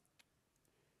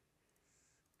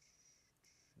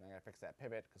 And I gotta fix that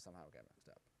pivot because somehow it got mixed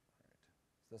up. All right.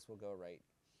 So this will go right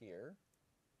here.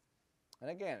 And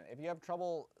again, if you have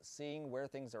trouble seeing where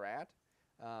things are at,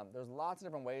 there's lots of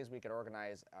different ways we could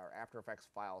organize our After Effects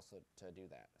files to do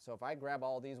that. So if I grab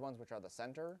all these ones which are the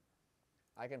center,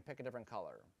 I can pick a different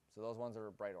color. So those ones are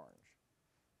bright orange.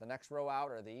 The next row out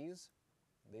are these.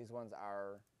 These ones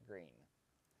are green.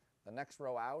 The next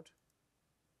row out,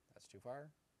 that's too far.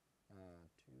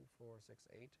 2, 4, 6,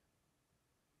 8.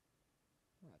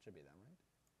 Well, that should be them, right?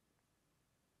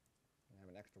 I have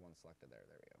an extra one selected there.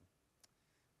 There we go.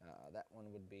 That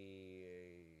one would be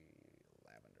a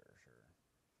lavender, sure.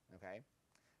 Okay.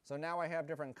 So now I have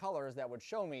different colors that would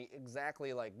show me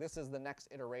exactly like this is the next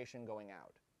iteration going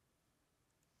out.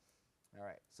 All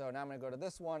right. So now I'm going to go to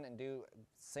this one and do the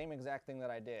same exact thing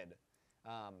that I did.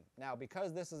 Now,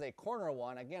 because this is a corner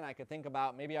one, again, I could think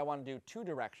about maybe I want to do 2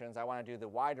 directions. I want to do the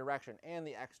Y direction and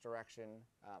the X direction.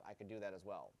 I could do that as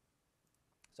well.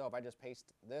 So if I just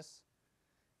paste this,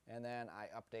 and then I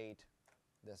update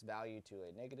this value to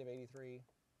a -83,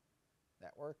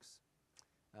 that works.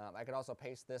 I could also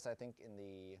paste this, I think, in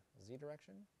the Z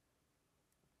direction,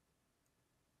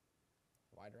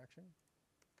 Y direction.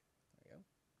 There we go.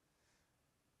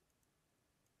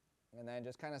 And then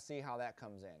just kind of see how that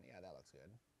comes in. Yeah, that looks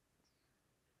good.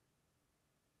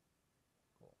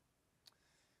 Cool.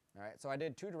 All right, so I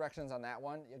did 2 directions on that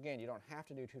one. Again, you don't have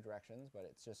to do 2 directions, but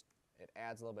it's just, it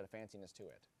adds a little bit of fanciness to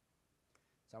it.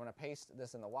 So I'm going to paste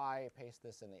this in the Y, paste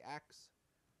this in the X,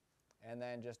 and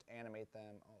then just animate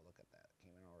them. Oh, look at that. It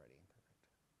came in already.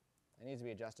 Perfect. It needs to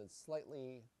be adjusted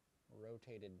slightly,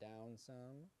 rotated down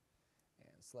some,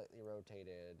 and slightly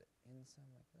rotated in some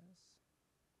like this.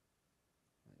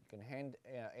 You can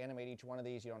animate each one of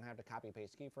these. You don't have to copy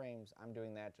paste keyframes. I'm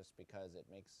doing that just because it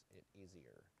makes it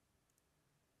easier.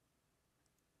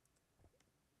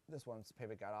 This one's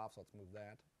pivot got off, so let's move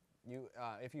that.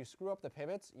 If you screw up the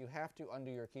pivots, you have to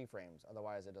undo your keyframes,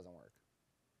 otherwise it doesn't work.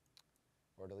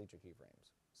 Or delete your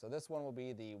keyframes. So this one will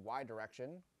be the Y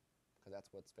direction, because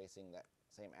that's what's facing that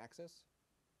same axis.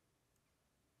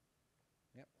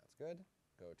 Yep, that's good.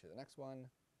 Go to the next one.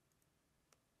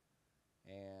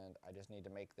 And I just need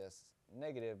to make this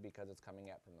negative because it's coming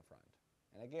at from the front.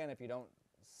 And again, if you don't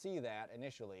see that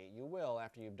initially, you will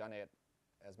after you've done it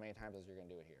as many times as you're going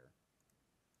to do it here.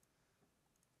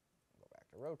 Go back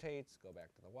to rotates, go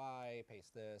back to the Y,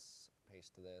 paste this,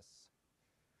 paste this,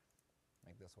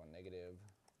 make this one negative.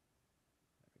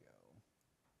 There we go.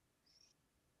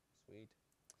 Sweet.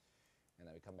 And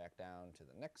then we come back down to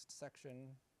the next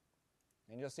section.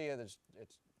 And you'll see it's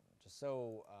just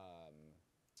so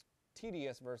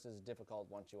tedious versus difficult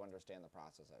once you understand the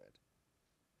process of it.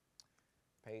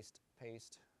 Paste,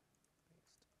 paste,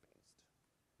 paste, paste.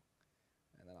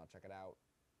 And then I'll check it out.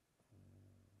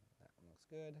 That one looks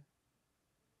good.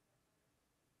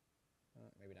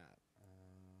 Maybe not.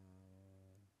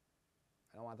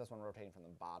 I don't want this one rotating from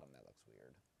the bottom. That looks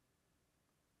weird.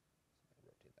 So I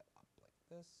rotate that up like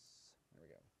this. There we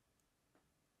go.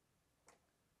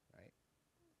 Right?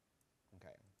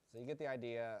 Okay. So you get the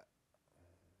idea.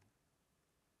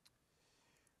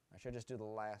 I should just do the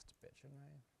last bit, shouldn't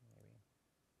I? Maybe.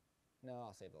 No,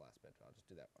 I'll save the last bit. I'll just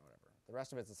do that, whatever. The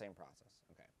rest of it's the same process.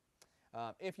 Okay.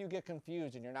 If you get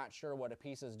confused and you're not sure what a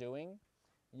piece is doing,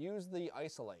 use the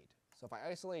isolate. So if I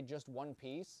isolate just one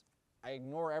piece, I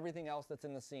ignore everything else that's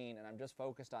in the scene and I'm just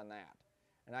focused on that.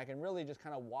 And I can really just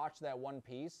kind of watch that one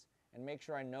piece and make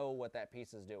sure I know what that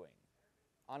piece is doing.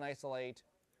 Unisolate,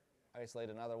 isolate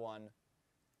another one,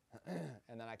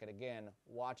 and then I could again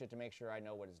watch it to make sure I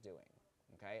know what it's doing.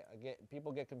 Okay,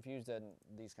 people get confused in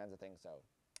these kinds of things, so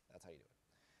that's how you do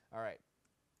it. All right,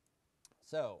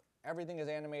 so everything is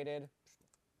animated.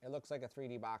 It looks like a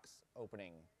 3D box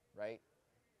opening, right?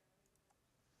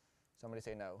 Somebody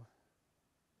say no.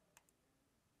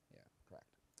 Yeah, correct.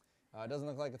 It doesn't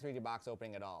look like a 3D box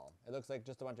opening at all. It looks like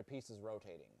just a bunch of pieces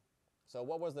rotating. So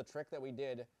what was the trick that we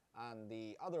did on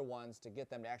the other ones to get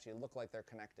them to actually look like they're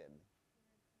connected?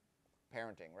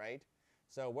 Parenting, right?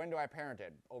 So when do I parent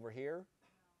it? Over here?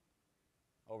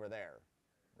 Over there,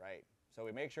 right? So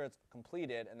we make sure it's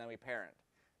completed and then we parent.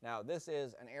 Now this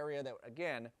is an area that,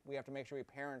 again, we have to make sure we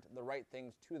parent the right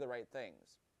things to the right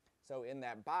things. So in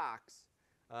that box,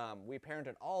 we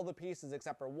parented all the pieces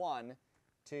except for one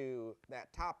to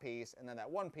that top piece, and then that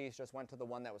one piece just went to the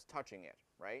one that was touching it,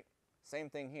 right? Same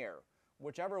thing here.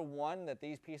 Whichever one that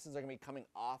these pieces are going to be coming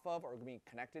off of or going to be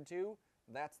connected to,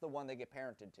 that's the one they get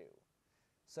parented to.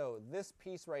 So this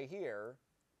piece right here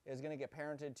is going to get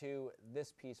parented to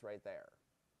this piece right there,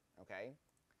 okay?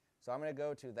 So I'm going to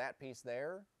go to that piece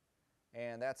there,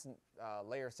 and that's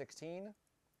layer 16.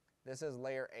 This is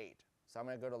layer 8. So I'm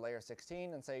going to go to layer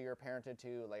 16 and say you're parented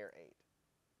to layer 8.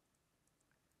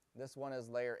 This one is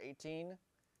layer 18.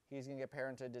 He's going to get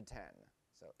parented to 10.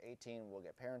 So 18 will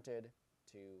get parented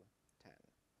to 10.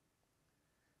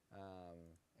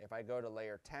 If I go to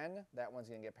layer 10, that one's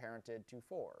going to get parented to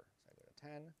 4. So I go to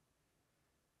 10,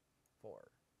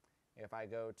 4. If I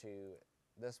go to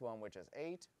this one, which is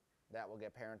 8, that will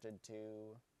get parented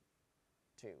to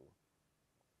 2.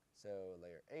 So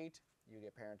layer 8, you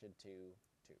get parented to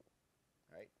 2.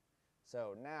 Right?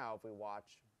 So now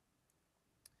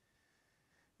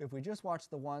if we just watch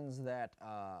the ones that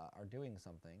are doing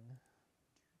something,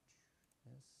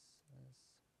 this.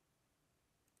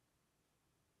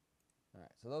 All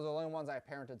right, so those are the only ones I've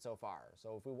parented so far.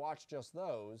 So if we watch just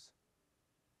those,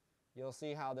 you'll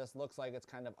see how this looks like it's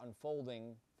kind of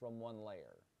unfolding from one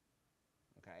layer.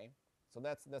 Okay, so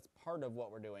that's part of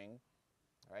what we're doing.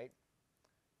 All right,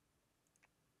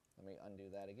 let me undo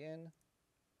that again.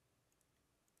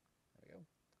 There we go.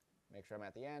 Make sure I'm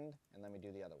at the end, and let me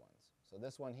do the other ones. So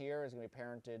this one here is going to be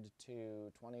parented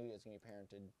to 20, is going to be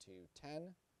parented to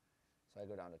 10. So I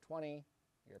go down to 20,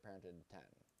 you're parented to 10.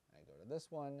 I go to this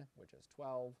one, which is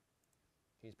 12.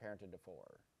 He's parented to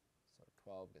 4. So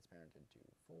 12 gets parented to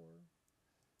 4.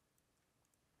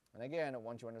 And again,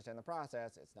 once you understand the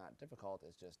process, it's not difficult.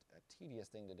 It's just a tedious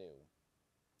thing to do.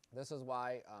 This is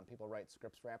why people write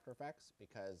scripts for After Effects,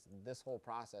 because this whole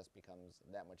process becomes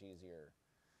that much easier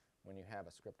when you have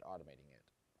a script automating it.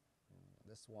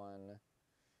 This one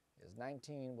is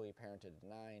 19, will be parented to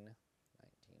 9. 19 to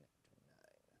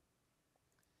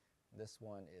 9. This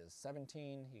one is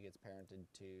 17, he gets parented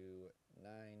to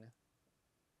 9.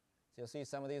 So you'll see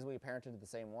some of these will be parented to the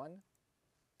same one.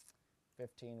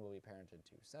 15 will be parented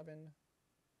to 7.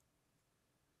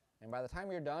 And by the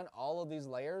time you're done, all of these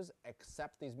layers,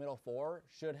 except these middle 4,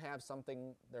 should have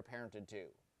something they're parented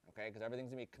to. Okay, because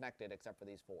everything's going to be connected except for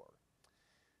these 4.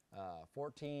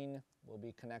 14 will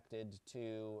be connected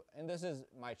to, and this is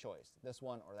my choice, this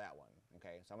one or that one.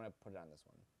 Okay, so I'm going to put it on this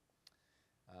one.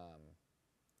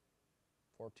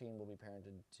 14 will be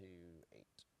parented to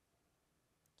 8.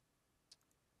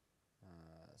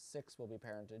 6 will be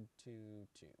parented to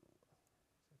 2. 6,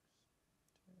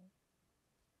 2.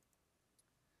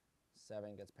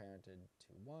 7 gets parented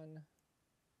to 1.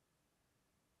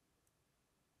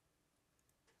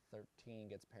 13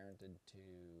 gets parented to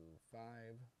 5.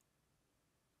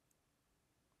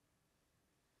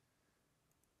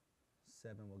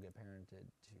 7 will get parented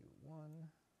to 1.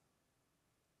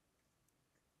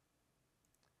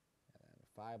 And then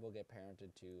 5 will get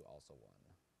parented to also 1.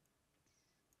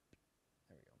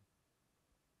 There we go.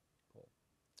 Cool.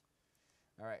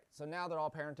 All right, so now they're all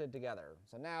parented together.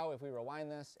 So now if we rewind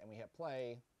this and we hit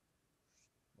play,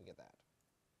 we get that.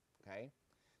 Okay?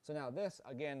 So now this,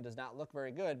 again, does not look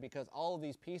very good because all of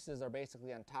these pieces are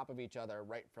basically on top of each other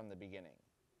right from the beginning.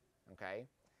 Okay?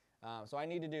 So I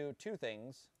need to do 2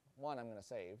 things. One, I'm going to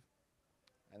save,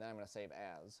 and then I'm going to save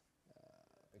as,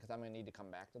 because I'm going to need to come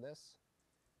back to this.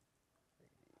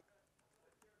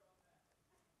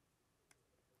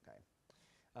 Okay.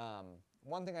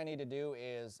 One thing I need to do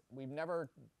is, we've never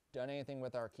done anything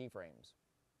with our keyframes.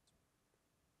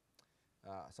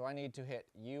 So I need to hit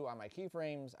U on my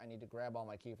keyframes. I need to grab all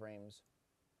my keyframes.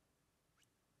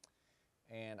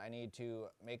 And I need to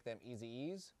make them easy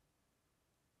ease.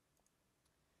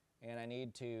 And I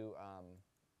need to,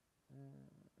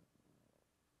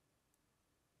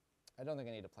 I don't think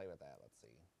I need to play with that. Let's see.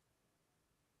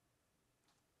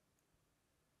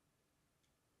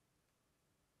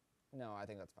 No, I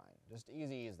think that's fine. Just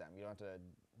easy ease them. You don't have to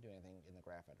do anything in the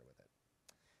graph editor with it.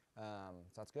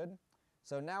 So that's good.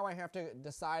 So now I have to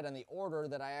decide on the order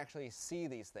that I actually see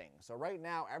these things. So right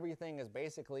now, everything is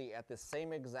basically at the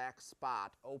same exact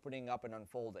spot, opening up and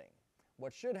unfolding.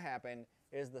 What should happen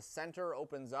is the center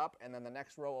opens up, and then the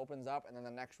next row opens up, and then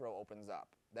the next row opens up.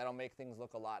 That'll make things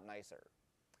look a lot nicer.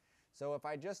 So if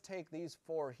I just take these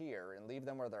 4 here and leave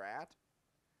them where they're at,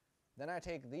 then I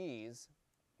take these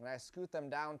and I scoot them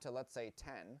down to, let's say,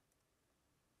 10.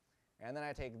 And then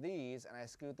I take these and I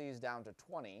scoot these down to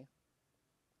 20.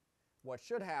 What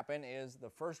should happen is the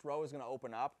first row is going to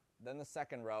open up, then the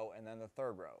second row, and then the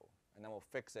third row. And then we'll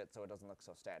fix it so it doesn't look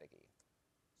so staticky.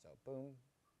 So boom,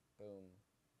 boom,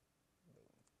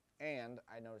 boom. And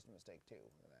I noticed a mistake too.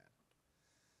 Look at that.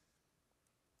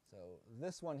 So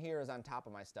this one here is on top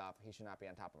of my stuff. He should not be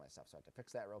on top of my stuff. So I have to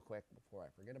fix that real quick before I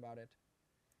forget about it.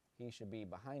 He should be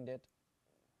behind it.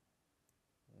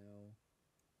 No.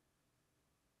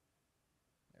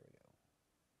 There we go.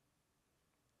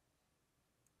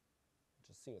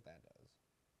 Just see what that does.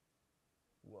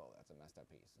 Whoa, that's a messed up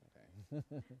piece.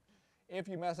 Okay. If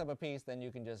you mess up a piece, then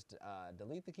you can just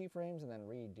delete the keyframes and then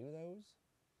redo those.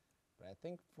 But I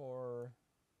think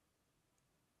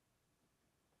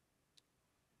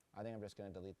I'm just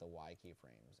going to delete the Y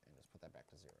keyframes and just put that back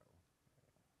to 0.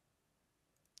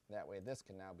 That way this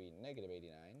can now be -89,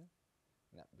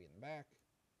 and that will be in the back,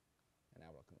 and now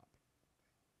it'll come up.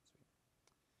 Sweet.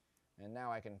 And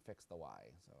now I can fix the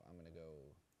Y. So I'm going to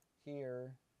go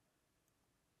here.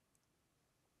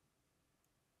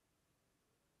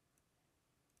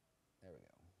 There we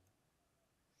go.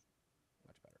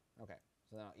 Much better. Okay,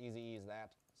 so now easy ease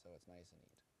that, so it's nice and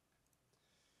neat.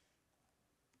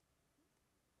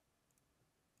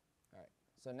 All right,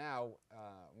 so now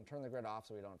I'm going to turn the grid off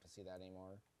so we don't have to see that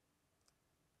anymore.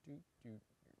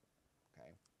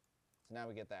 Okay, so now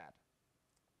we get that.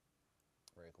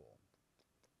 Very cool.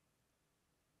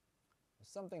 There's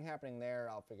something happening there.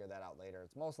 I'll figure that out later.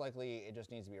 It's most likely it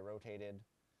just needs to be rotated.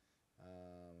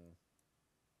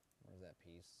 Where's that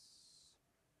piece?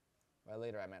 By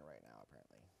later I meant right now,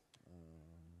 apparently.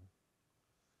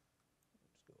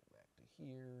 Just go back to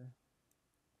here.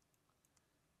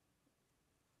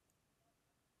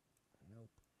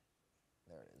 Nope.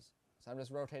 There it is. So I'm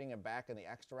just rotating it back in the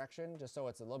X direction, just so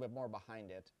it's a little bit more behind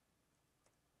it.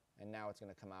 And now it's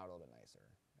going to come out a little bit nicer.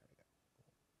 There we go.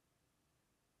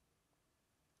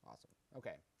 Cool. Awesome.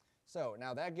 Okay. So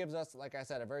now that gives us, like I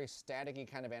said, a very static-y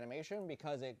kind of animation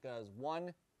because it goes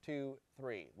 1, 2,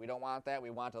 3. We don't want that. We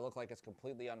want it to look like it's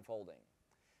completely unfolding.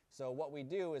 So what we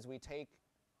do is we take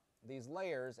these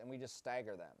layers and we just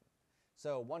stagger them.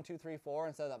 So 1, 2, 3, 4,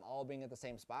 instead of them all being at the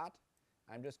same spot,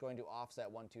 I'm just going to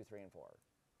offset 1, 2, 3, and 4.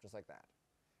 Just like that.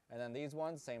 And then these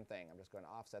ones, same thing. I'm just going to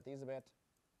offset these a bit.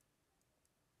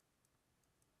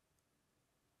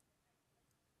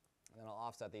 And then I'll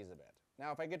offset these a bit.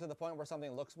 Now, if I get to the point where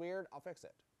something looks weird, I'll fix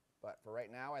it. But for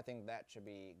right now, I think that should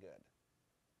be good.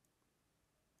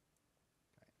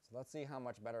 Okay, so let's see how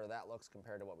much better that looks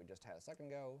compared to what we just had a second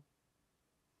ago.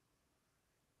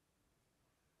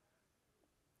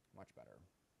 Much better.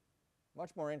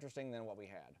 Much more interesting than what we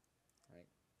had, right?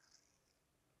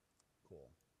 Cool.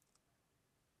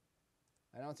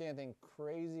 I don't see anything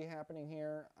crazy happening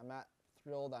here. I'm not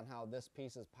thrilled on how this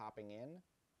piece is popping in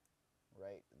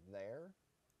right there.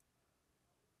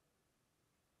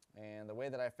 And the way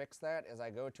that I fix that is I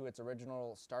go to its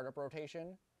original startup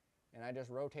rotation and I just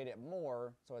rotate it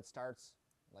more so it starts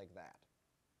like that.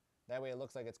 That way it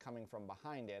looks like it's coming from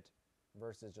behind it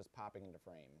versus just popping into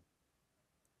frame.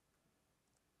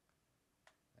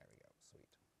 There we go,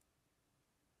 sweet.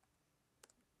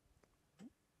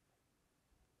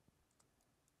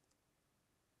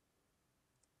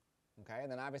 Okay,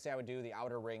 and then obviously I would do the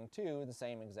outer ring too the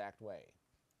same exact way,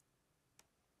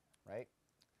 right?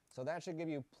 So that should give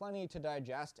you plenty to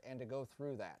digest and to go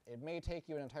through that. It may take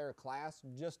you an entire class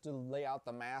just to lay out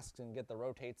the masks and get the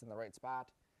rotates in the right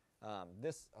spot.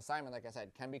 This assignment, like I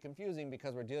said, can be confusing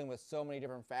because we're dealing with so many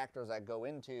different factors that go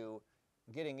into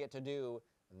getting it to do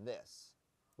this.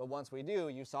 But once we do,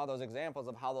 you saw those examples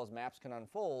of how those maps can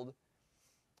unfold.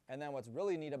 And then what's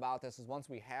really neat about this is once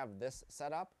we have this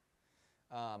set up,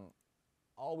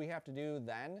 all we have to do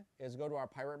then is go to our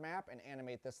pirate map and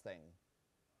animate this thing.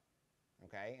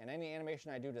 Okay, and any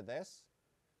animation I do to this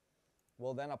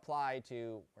will then apply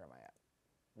to, where am I at?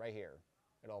 Right here.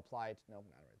 It'll apply to, nope,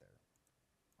 not right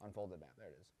there. Unfolded map, there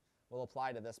it is. Will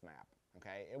apply to this map,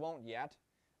 okay? It won't yet.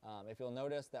 If you'll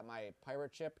notice that my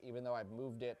pirate ship, even though I've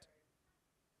moved it,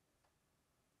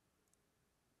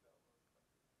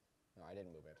 no, I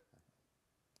didn't move it.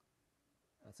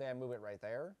 Let's say I move it right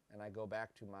there, and I go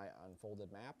back to my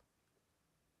unfolded map.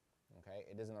 Okay,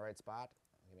 it is in the right spot.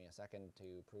 Give me a second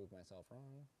to prove myself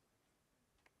wrong.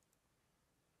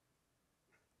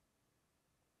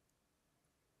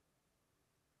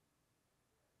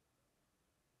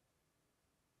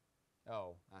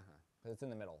 Oh, because it's in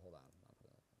the middle. Hold on.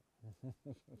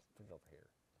 I'll put it over here.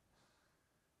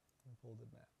 Unfolded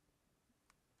map.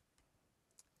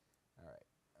 All right.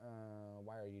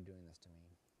 Why are you doing this to me?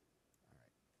 All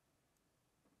right.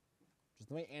 Just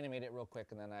let me animate it real quick,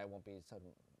 and then I won't be so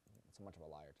much of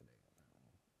a liar today.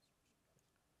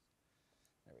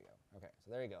 There we go. Okay,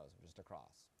 so there he goes, just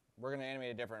across. We're going to animate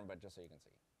it different, but just so you can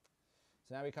see.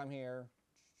 So now we come here.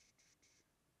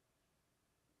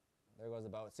 There goes the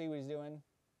boat. See what he's doing?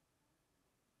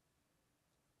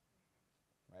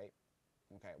 Right?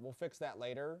 Okay, we'll fix that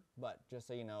later, but just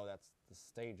so you know, that's the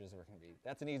stages we're going to be.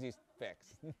 That's an easy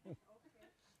fix.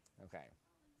 Okay.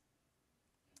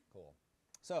 Cool.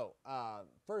 So,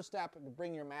 first step,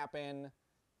 bring your map in,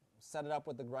 set it up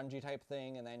with the grungy type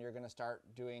thing, and then you're going to start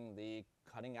doing the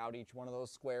cutting out each one of those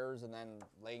squares and then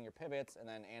laying your pivots and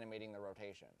then animating the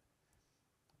rotation.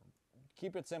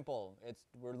 keep it simple.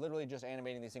 We're literally just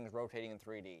animating these things rotating in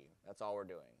 3D. That's all we're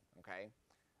doing, okay?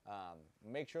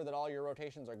 Make sure that all your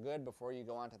rotations are good before you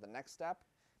go on to the next step,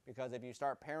 because if you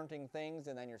start parenting things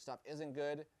and then your stuff isn't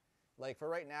good, like for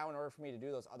right now, in order for me to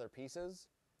do those other pieces,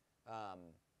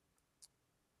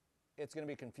 it's going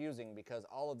to be confusing because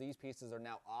all of these pieces are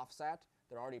now offset.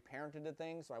 They're already parented to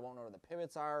things, so I won't know where the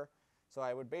pivots are. So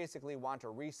I would basically want to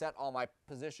reset all my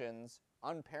positions,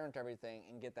 unparent everything,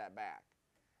 and get that back.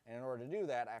 And in order to do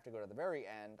that, I have to go to the very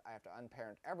end. I have to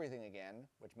unparent everything again,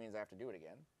 which means I have to do it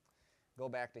again. Go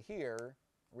back to here,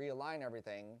 realign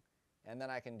everything, and then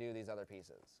I can do these other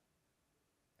pieces.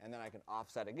 And then I can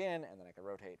offset again, and then I can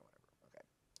rotate, whatever. Okay,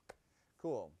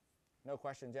 cool. No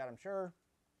questions yet, I'm sure.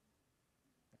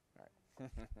 All right.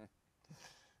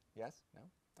 Yes? No?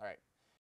 All right.